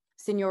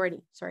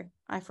seniority. Sorry,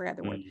 I forgot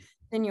the word.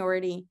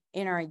 Seniority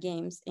in our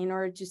games, in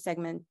order to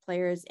segment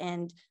players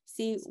and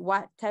see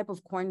what type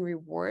of coin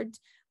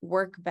rewards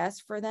work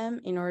best for them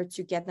in order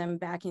to get them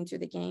back into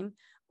the game,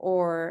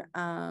 or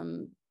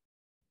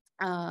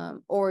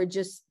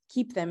just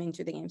keep them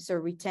into the game. So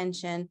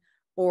retention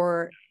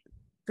or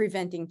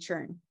preventing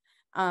churn.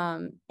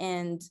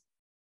 And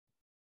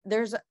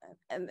there's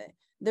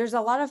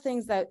a lot of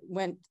things that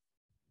went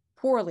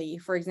poorly.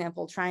 For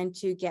example, trying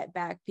to get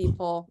back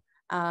people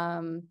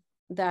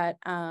that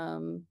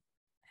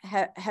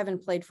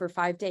haven't played for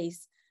 5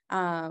 days.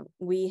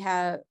 We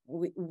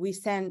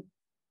sent,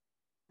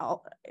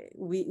 at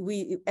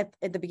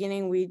the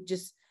beginning, we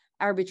just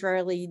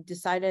arbitrarily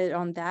decided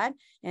on that,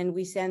 and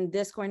we send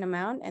this coin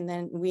amount, and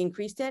then we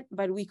increased it,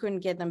 but we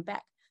couldn't get them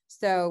back.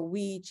 So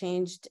we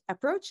changed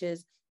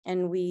approaches,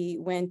 and we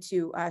went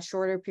to a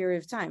shorter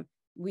period of time.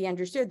 We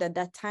understood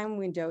that time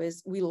window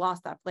is, we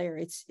lost that player.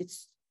 It's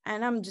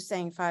and I'm just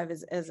saying 5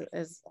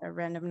 as a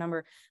random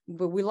number,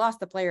 but we lost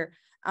the player.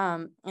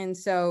 And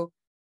so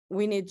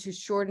we need to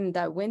shorten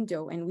that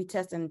window, and we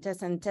tested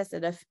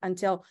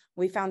until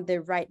we found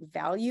the right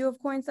value of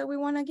coins that we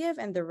want to give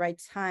and the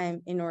right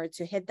time in order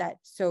to hit that,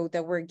 so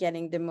that we're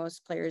getting the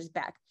most players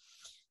back.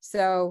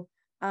 So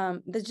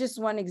that's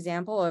just one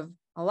example of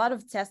a lot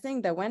of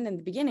testing that went in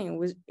the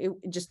beginning, it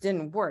just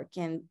didn't work.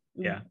 And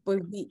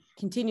but we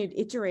continued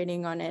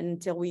iterating on it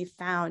until we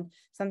found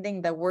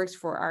something that works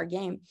for our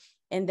game.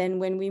 And then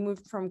when we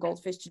moved from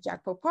Goldfish to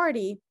Jackpot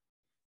Party,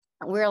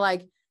 we're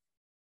like,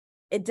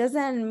 it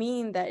doesn't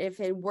mean that if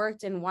it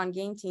worked in one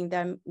game team,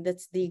 then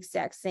that's the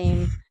exact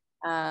same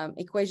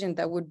equation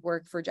that would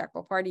work for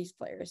Jackpot Party's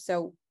players.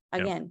 So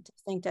again,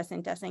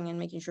 testing, and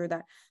making sure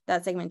that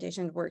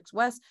segmentation works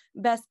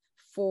best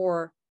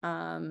for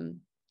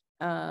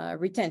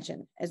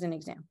retention, as an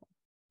example.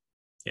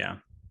 Yeah.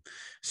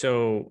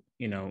 So,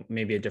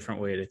 maybe a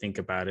different way to think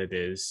about it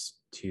is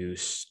to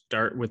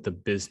start with the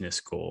business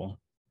goal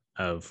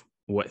of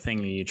what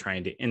thing are you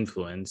trying to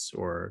influence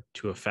or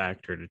to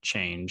affect or to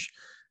change.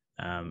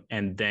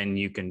 And then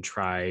you can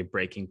try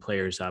breaking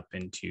players up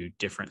into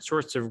different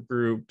sorts of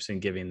groups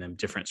and giving them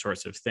different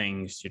sorts of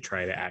things to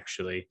try to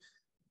actually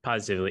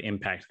positively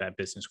impact that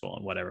business goal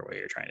in whatever way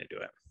you're trying to do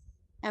it.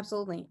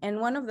 Absolutely. And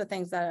one of the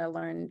things that I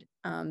learned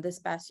this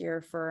past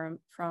year from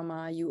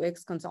a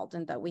UX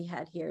consultant that we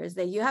had here is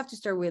that you have to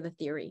start with a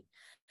theory.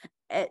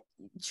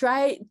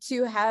 Try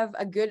to have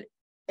a good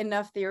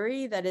enough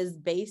theory that is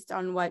based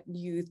on what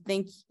you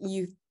think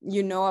you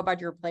know about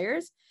your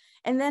players,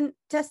 and then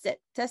test it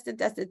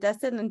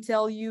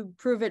until you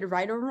prove it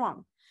right or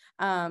wrong.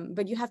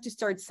 But you have to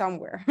start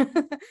somewhere.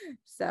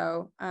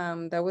 So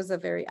that was a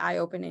very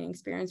eye-opening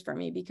experience for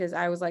me, because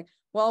I was like,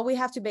 well, we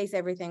have to base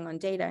everything on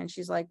data. And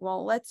she's like,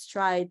 well, let's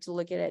try to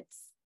look at it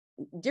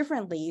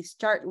differently.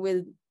 Start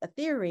with a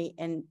theory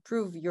and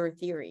prove your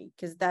theory,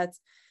 because that's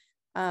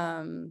how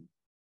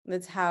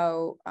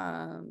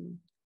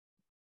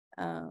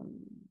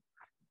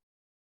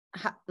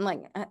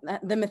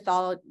the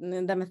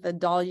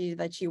methodology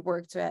that she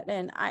worked at.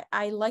 And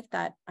I like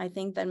that. I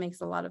think that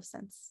makes a lot of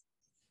sense.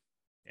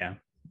 Yeah,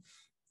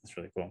 that's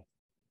really cool.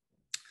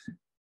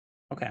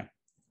 Okay.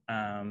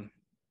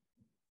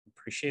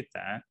 Appreciate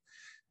that.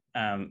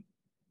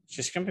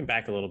 Just jumping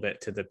back a little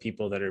bit to the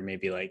people that are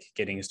maybe like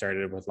getting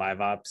started with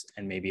live ops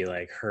and maybe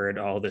like heard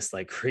all this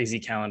like crazy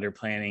calendar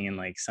planning and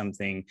like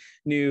something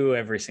new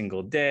every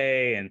single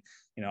day and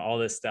all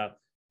this stuff.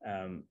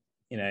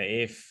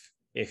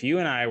 If you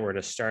and I were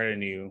to start a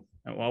new,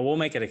 well, we'll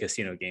make it a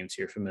casino game so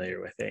you're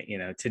familiar with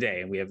it,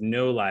 today, and we have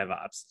no live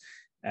ops,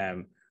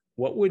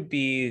 what would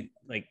be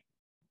like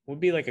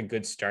a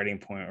good starting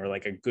point or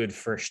like a good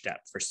first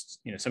step for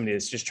somebody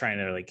that's just trying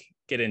to like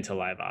get into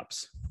live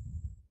ops?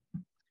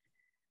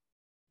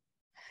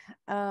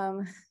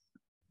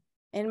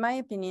 In my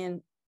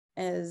opinion,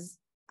 is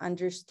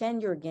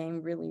understand your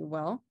game really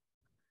well,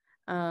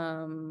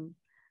 and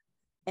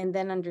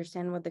then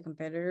understand what the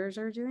competitors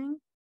are doing.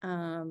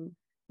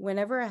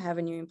 Whenever I have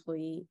a new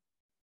employee,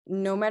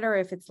 no matter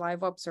if it's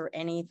live ops or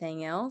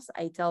anything else,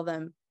 I tell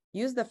them,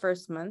 use the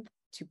first month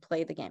to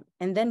play the game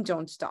and then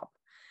don't stop.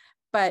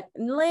 But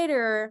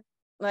later,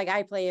 like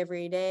I play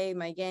every day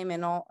my game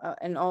and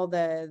all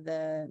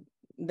the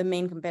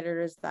main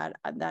competitors that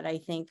I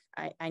think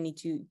I need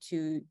to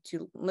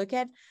look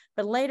at.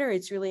 But later,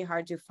 it's really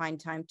hard to find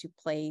time to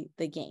play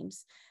the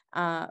games.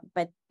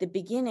 But the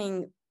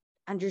beginning,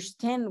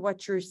 understand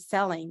what you're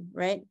selling,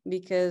 right?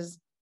 Because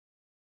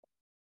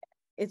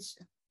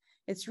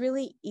it's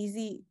really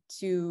easy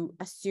to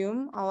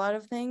assume a lot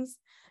of things,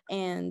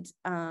 and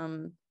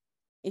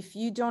if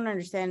you don't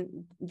understand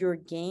your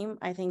game,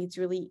 I think it's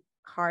really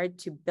hard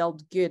to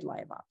build good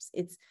live ops.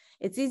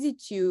 It's easy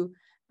to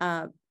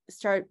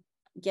start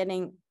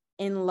getting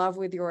in love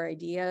with your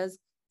ideas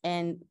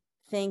and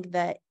think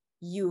that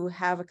you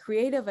have a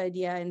creative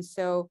idea, and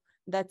so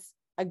that's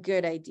a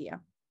good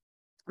idea.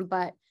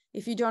 But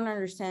if you don't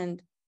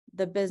understand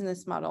the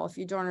business model, if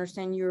you don't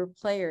understand your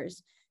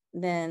players,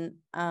 then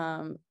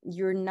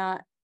you're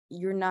not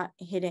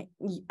hitting,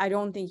 I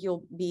don't think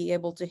you'll be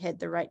able to hit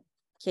the right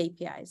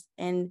KPIs.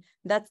 And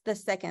that's the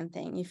second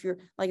thing. If you're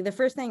like, the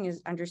first thing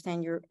is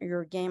understand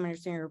your game,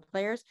 understand your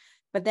players,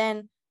 but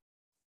then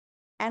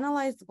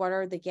analyze what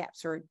are the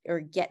gaps, or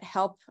get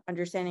help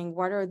understanding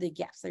what are the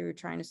gaps that you're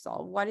trying to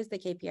solve. What is the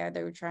KPI that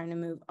you're trying to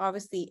move?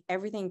 Obviously,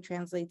 everything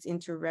translates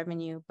into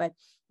revenue, but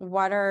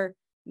what are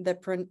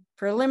the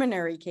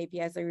preliminary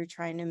KPIs that you're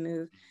trying to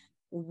move?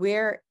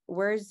 Where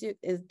is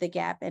the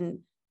gap, and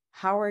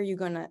how are you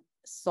going to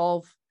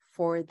solve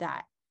for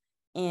that?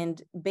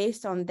 And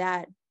based on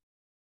that,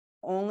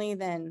 only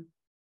then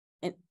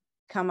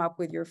come up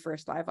with your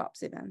first live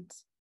ops event.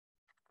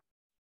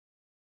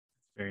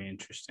 Very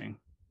interesting.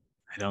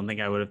 I don't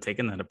think I would have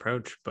taken that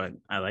approach, but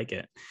I like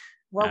it.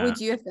 What would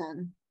you have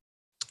done?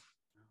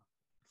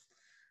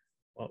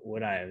 What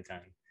would I have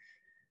done?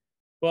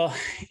 Well,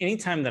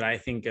 anytime that I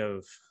think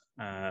of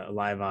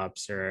live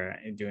ops or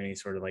do any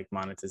sort of like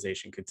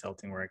monetization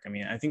consulting work, I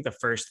mean, I think the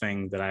first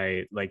thing that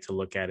I like to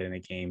look at in a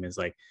game is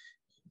like,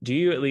 do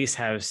you at least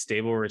have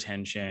stable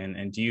retention,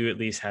 and do you at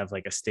least have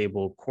like a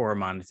stable core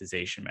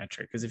monetization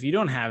metric? Because if you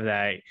don't have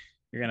that,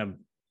 you're going to,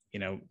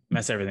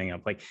 mess everything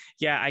up. Like,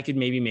 yeah, I could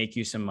maybe make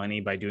you some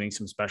money by doing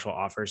some special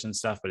offers and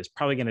stuff, but it's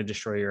probably going to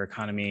destroy your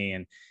economy,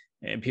 and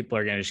people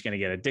are just going to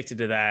get addicted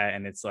to that.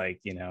 And it's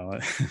like,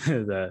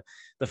 the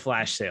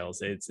flash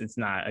sales, it's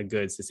not a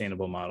good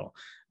sustainable model.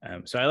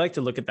 So I like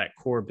to look at that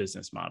core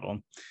business model.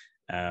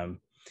 And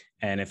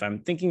if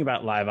I'm thinking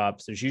about live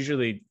ops, there's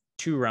usually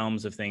two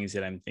realms of things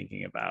that I'm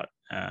thinking about.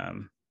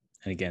 And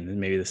again,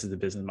 maybe this is the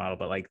business model,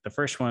 but like the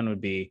first one would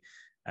be,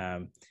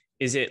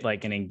 is it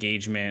like an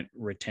engagement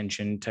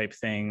retention type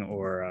thing?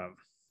 Or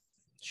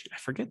I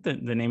forget the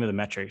name of the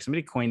metric.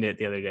 Somebody coined it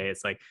the other day.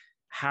 It's like,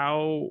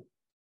 how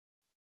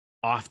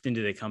often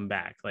do they come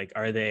back? Like,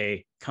 are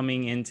they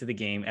coming into the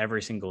game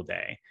every single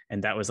day?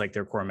 And that was like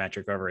their core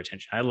metric over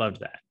retention. I loved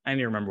that. I need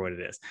to remember what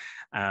it is.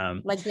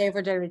 Like day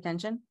over day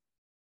retention?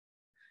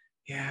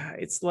 Yeah,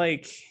 it's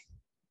like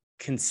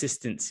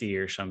consistency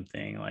or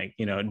something. Like,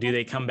 do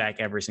they come back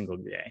every single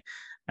day?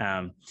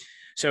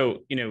 So,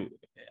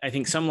 I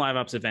think some live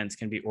ops events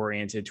can be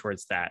oriented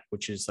towards that,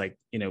 which is like,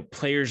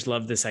 players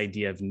love this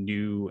idea of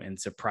new and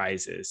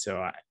surprises.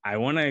 So I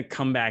want to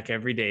come back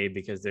every day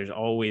because there's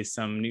always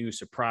some new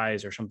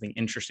surprise or something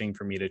interesting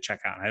for me to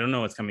check out. I don't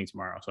know what's coming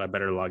tomorrow, so I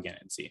better log in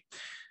and see.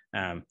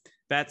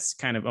 That's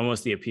kind of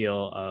almost the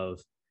appeal of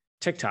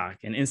TikTok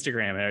and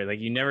Instagram. Like,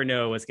 you never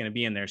know what's going to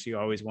be in there. So you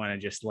always want to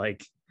just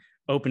like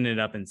open it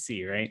up and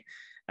see, right?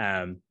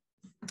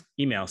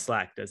 Email,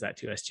 Slack does that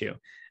to us too.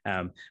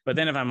 But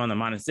then if I'm on the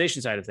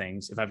monetization side of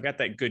things, if I've got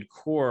that good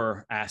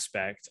core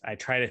aspect, I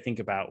try to think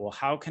about, well,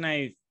 how can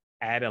I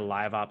add a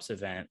live ops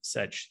event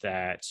such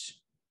that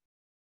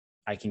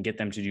I can get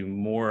them to do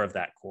more of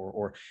that core,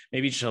 or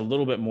maybe just a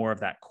little bit more of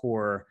that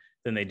core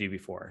than they do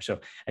before. So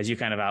as you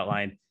kind of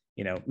outlined,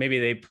 maybe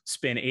they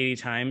spin 80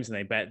 times and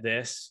they bet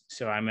this,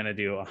 so I'm going to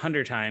do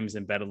 100 times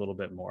and bet a little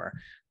bit more.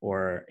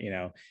 Or,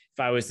 if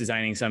I was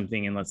designing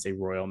something in, let's say,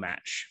 Royal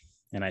Match,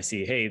 and I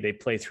see, hey, they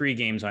play 3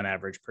 games on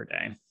average per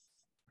day.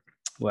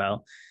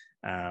 Well,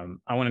 I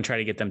want to try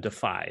to get them to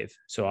 5.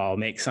 So I'll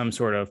make some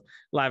sort of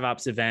live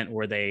ops event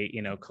where they,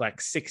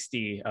 collect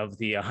 60 of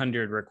the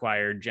 100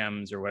 required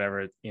gems or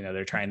whatever,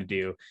 they're trying to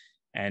do.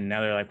 And now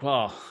they're like,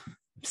 well,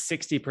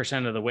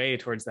 60% of the way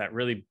towards that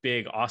really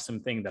big, awesome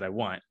thing that I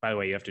want. By the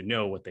way, you have to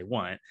know what they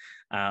want.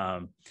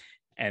 And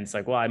it's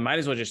like, well, I might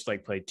as well just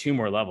like play 2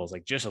 more levels,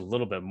 like just a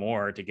little bit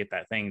more to get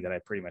that thing that I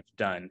pretty much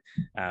done.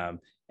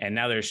 And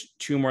now there's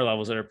 2 more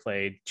levels that are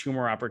played, 2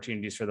 more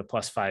opportunities for the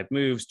 +5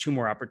 moves, 2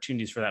 more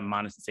opportunities for that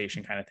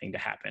monetization kind of thing to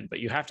happen. But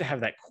you have to have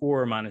that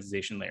core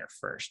monetization layer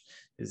first,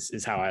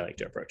 is how I like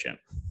to approach it.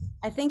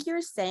 I think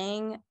you're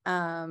saying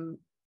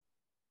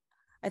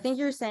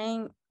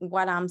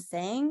what I'm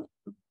saying,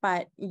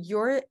 but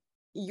your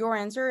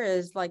answer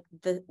is like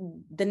the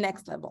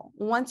next level.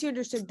 Once you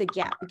understood the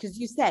gap, because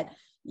you said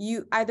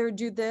you either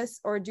do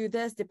this or do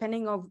this,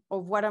 depending of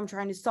what I'm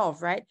trying to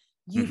solve, right?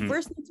 You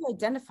first need to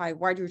identify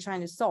what you're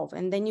trying to solve.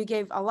 And then you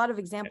gave a lot of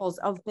examples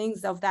of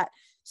things of that.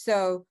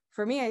 So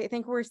for me, I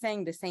think we're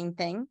saying the same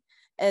thing.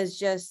 It's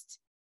just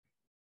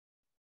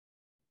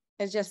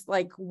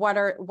like, what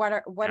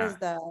is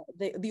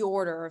the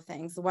order of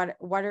things? What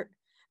are,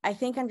 I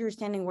think,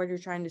 understanding what you're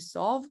trying to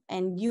solve.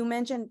 And you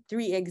mentioned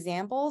 3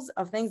 examples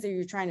of things that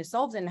you're trying to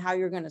solve and how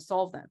you're going to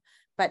solve them.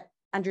 But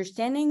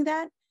understanding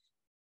that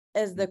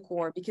is the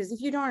core, because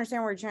if you don't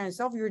understand what you're trying to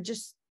solve, you're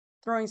just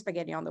throwing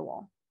spaghetti on the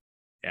wall.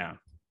 Yeah.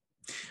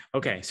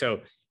 Okay.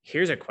 So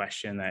here's a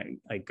question that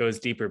like goes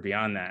deeper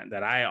beyond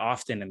that I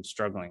often am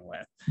struggling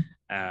with.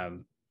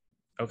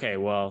 Okay.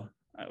 Well,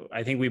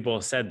 I think we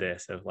both said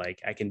this of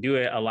like, I can do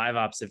a live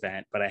ops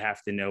event, but I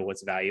have to know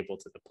what's valuable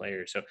to the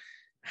player. So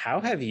how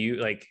have you,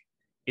 like,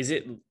 is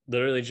it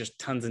literally just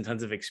tons and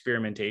tons of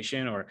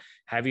experimentation, or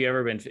have you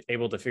ever been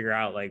able to figure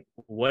out like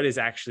what is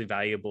actually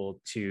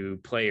valuable to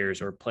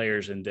players or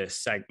players in this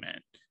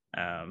segment?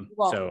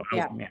 Well,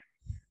 yeah.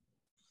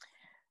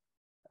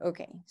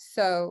 Okay,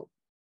 so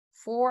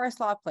for a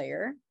slot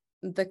player,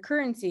 the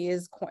currency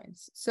is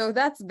coins. So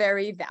that's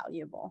very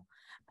valuable.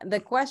 The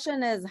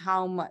question is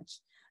how much?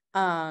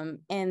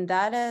 And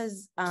that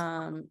is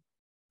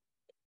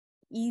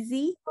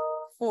easy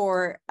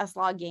for a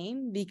slot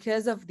game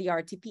because of the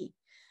RTP.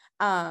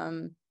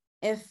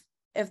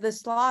 If the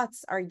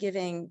slots are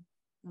giving,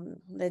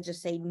 let's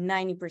just say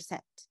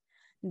 90%,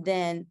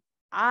 then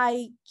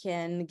I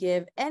can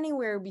give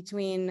anywhere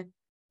between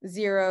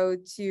 0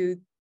 to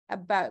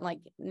about like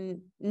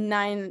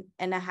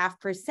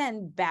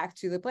 9.5% back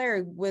to the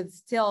player, with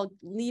still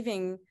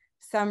leaving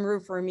some room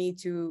for me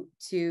to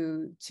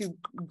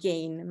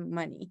gain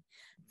money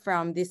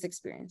from this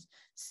experience.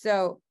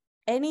 So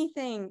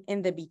anything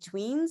in the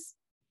betweens,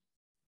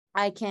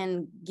 I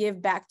can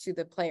give back to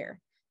the player.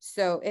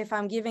 So if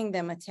I'm giving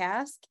them a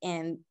task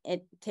and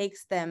it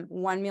takes them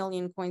 1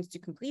 million coins to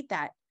complete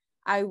that,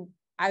 I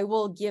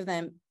will give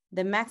them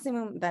the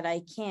maximum that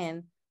I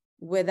can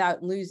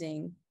without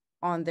losing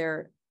on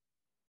their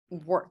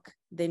work,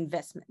 the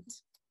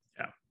investment.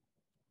 Yeah.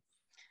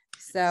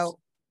 So,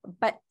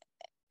 but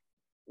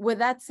with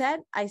that said,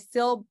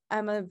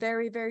 I'm a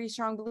very, very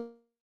strong believer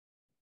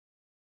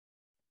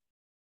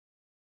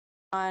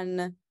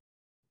on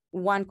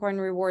 1 coin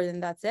reward,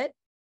 and that's it.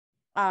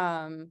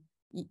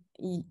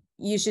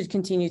 You should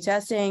continue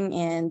testing,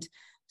 and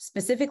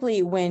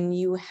specifically when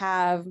you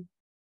have,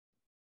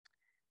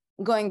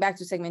 going back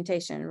to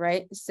segmentation,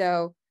 right?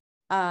 So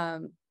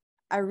a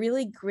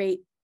really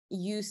great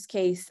use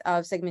case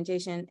of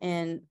segmentation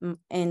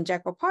in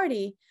Jackpot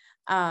Party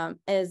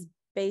is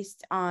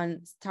based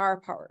on star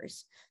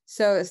powers.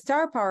 So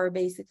star power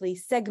basically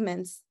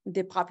segments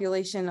the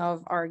population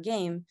of our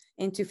game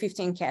into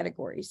 15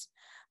 categories.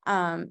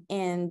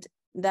 And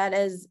that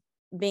is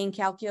being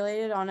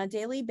calculated on a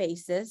daily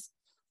basis.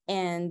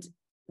 And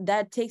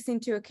that takes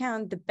into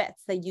account the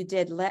bets that you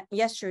did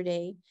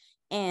yesterday.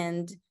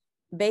 And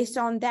based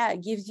on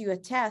that, gives you a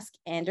task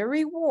and a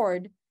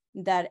reward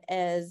that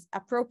is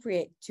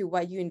appropriate to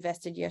what you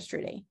invested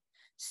yesterday.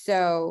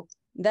 So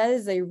that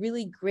is a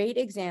really great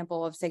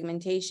example of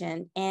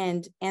segmentation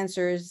and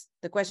answers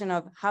the question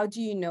of how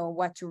do you know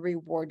what to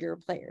reward your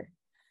player?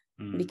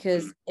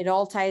 Because it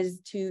all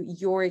ties to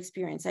your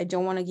experience. I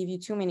don't want to give you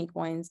too many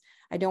coins.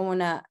 I don't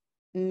want to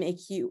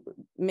make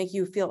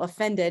you feel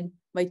offended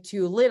by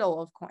too little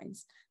of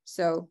coins.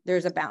 So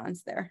there's a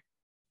balance there.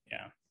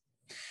 Yeah.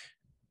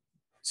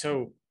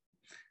 So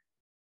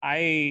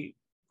I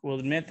will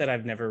admit that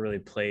I've never really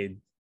played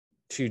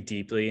too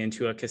deeply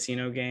into a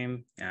casino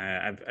game.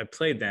 I've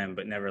played them,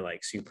 but never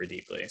like super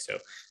deeply. So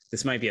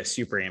this might be a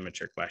super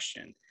amateur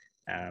question.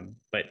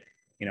 But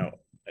you know,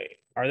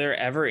 are there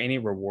ever any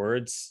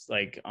rewards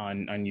like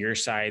on your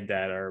side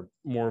that are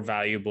more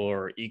valuable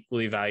or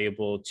equally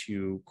valuable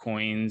to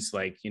coins?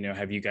 Like, you know,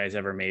 have you guys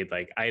ever made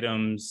like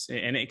items,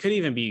 and it could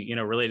even be, you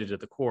know, related to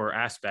the core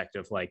aspect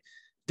of like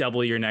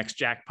double your next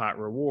jackpot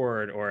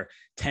reward or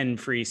 10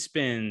 free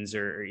spins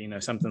or, you know,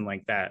 something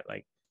like that?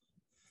 Like,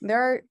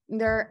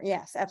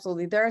 yes,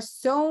 absolutely. There are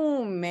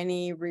so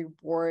many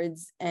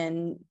rewards,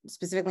 and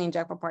specifically in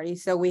Jackpot Party.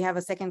 So we have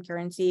a second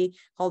currency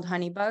called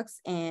Honeybucks,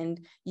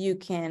 and you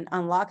can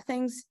unlock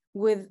things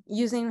with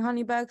using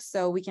Honeybucks.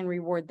 So we can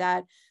reward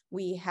that.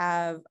 We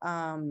have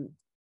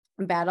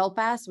Battle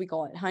Pass, we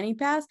call it Honey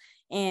Pass,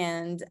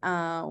 and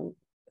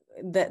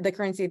the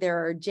currency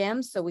there are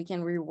gems, so we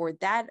can reward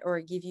that or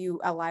give you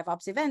a live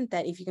ops event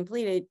that if you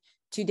complete it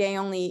today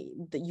only,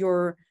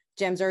 your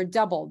gems are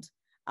doubled.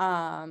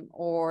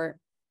 Or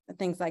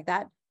things like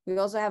that. We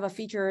also have a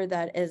feature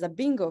that is a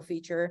bingo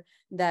feature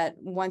that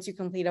once you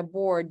complete a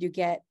board, you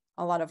get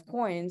a lot of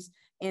coins.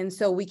 And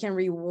so we can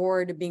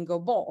reward bingo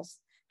balls.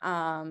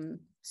 And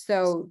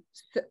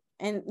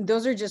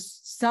those are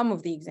just some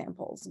of the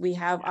examples. We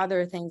have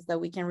other things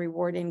that we can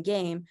reward in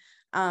game.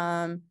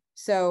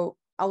 So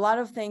a lot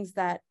of things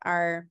that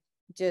are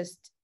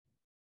just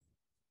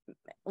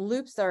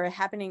loops that are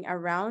happening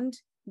around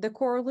the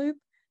core loop.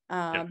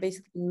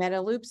 Basically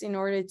meta loops in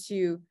order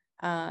to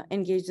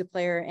engage the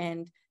player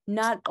and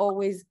not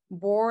always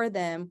bore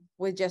them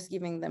with just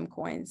giving them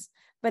coins.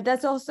 But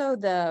that's also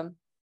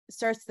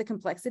starts the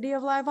complexity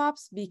of live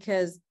ops,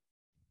 because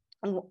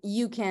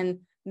you can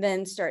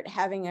then start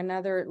having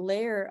another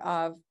layer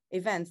of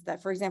events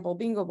that, for example,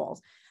 bingo balls.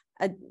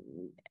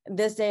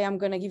 This day I'm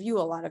going to give you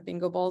a lot of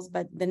bingo balls,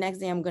 but the next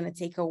day I'm going to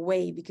take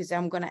away because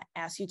I'm going to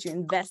ask you to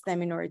invest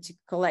them in order to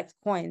collect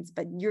coins.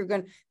 But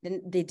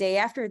the day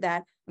after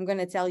that, I'm going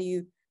to tell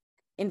you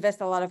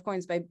invest a lot of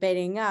coins by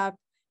betting up.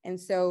 And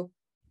so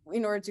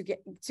in order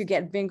to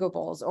get bingo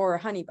balls or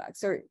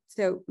Honeybucks,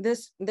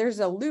 there's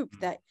a loop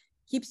that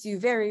keeps you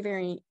very,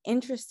 very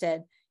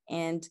interested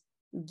and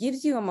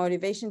gives you a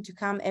motivation to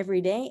come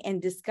every day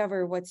and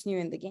discover what's new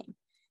in the game.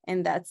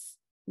 And that's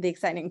the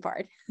exciting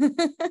part.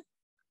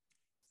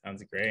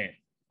 Sounds great.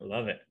 I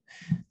love it.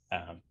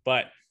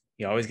 But,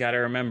 you always got to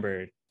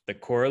remember the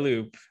core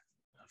loop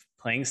of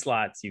playing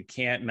slots. You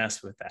can't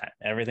mess with that.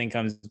 Everything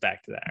comes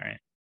back to that, right?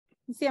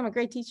 You see, I'm a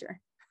great teacher.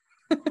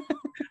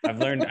 I've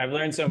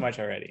learned so much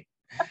already.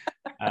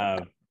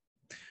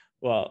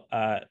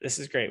 This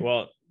is great.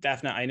 Well,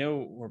 Dafna, I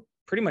know we're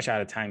pretty much out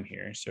of time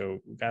here, so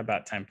we've got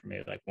about time for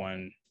maybe like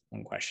one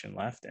question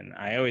left. And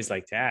I always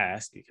like to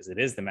ask, because it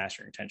is the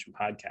Mastering Retention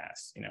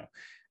podcast,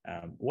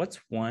 what's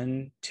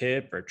one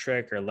tip or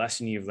trick or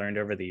lesson you've learned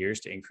over the years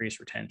to increase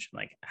retention?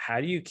 Like, how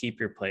do you keep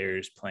your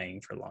players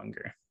playing for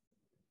longer?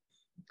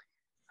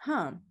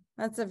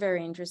 That's a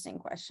very interesting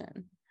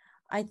question.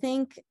 I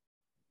think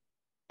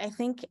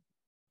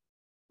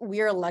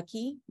we are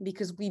lucky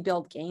because we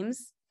build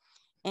games.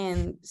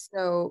 And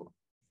so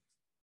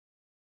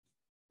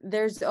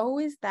there's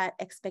always that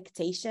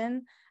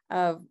expectation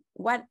of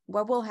what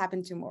will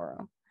happen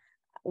tomorrow.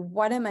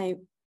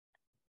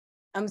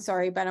 I'm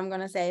sorry, but I'm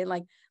going to say,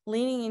 like,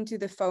 leaning into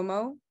the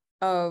FOMO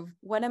of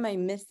what am I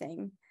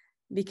missing?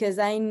 Because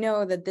I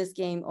know that this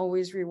game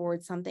always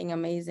rewards something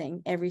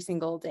amazing every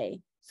single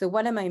day. So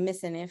what am I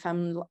missing if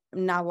I'm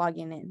not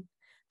logging in?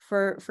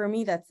 For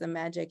me, that's the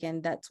magic,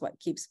 and that's what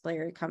keeps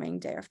player coming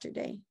day after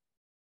day.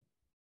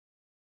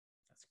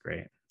 That's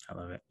great. I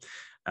love it.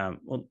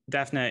 Well,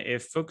 Dafna,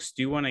 if folks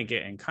do want to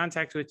get in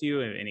contact with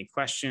you, any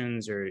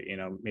questions, or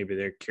maybe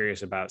they're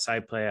curious about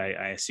SciPlay,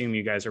 I assume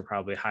you guys are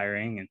probably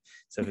hiring, and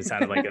so if it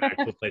sounded like a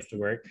cool place to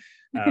work,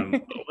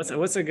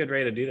 what's a good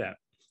way to do that?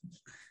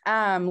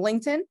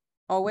 LinkedIn,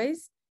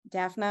 always.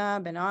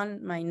 Dafna Ben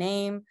Onn, my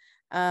name.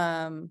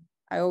 I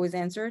always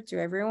answer to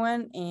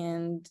everyone,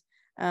 and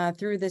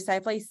through the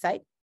SciPlay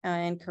site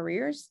and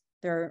careers,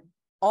 there are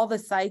all the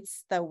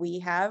sites that we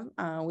have,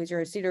 which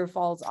are Cedar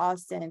Falls,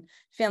 Austin,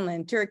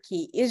 Finland,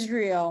 Turkey,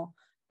 Israel,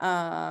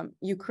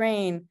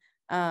 Ukraine,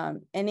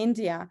 and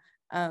India.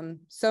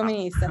 So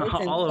many sites and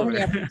so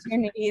many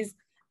opportunities.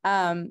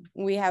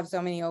 We have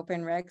so many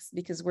open recs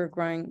because we're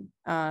growing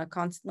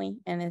constantly,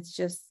 and it's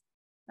just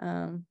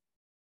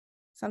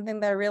something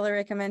that I really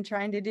recommend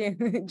trying to do.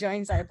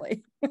 Join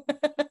SciPlay.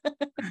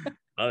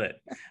 Love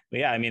it. But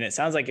yeah, I mean, it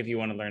sounds like if you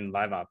want to learn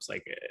live ops,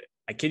 like,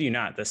 I kid you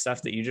not, the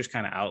stuff that you just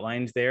kind of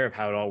outlined there of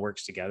how it all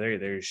works together,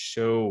 there's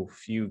so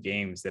few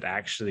games that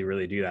actually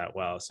really do that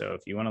well. So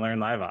if you want to learn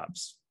live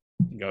ops,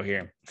 go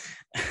here.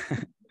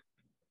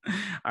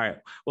 All right.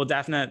 Well,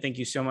 Dafna, thank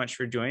you so much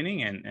for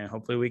joining, and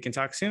hopefully we can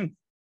talk soon.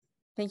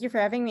 Thank you for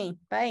having me.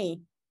 Bye.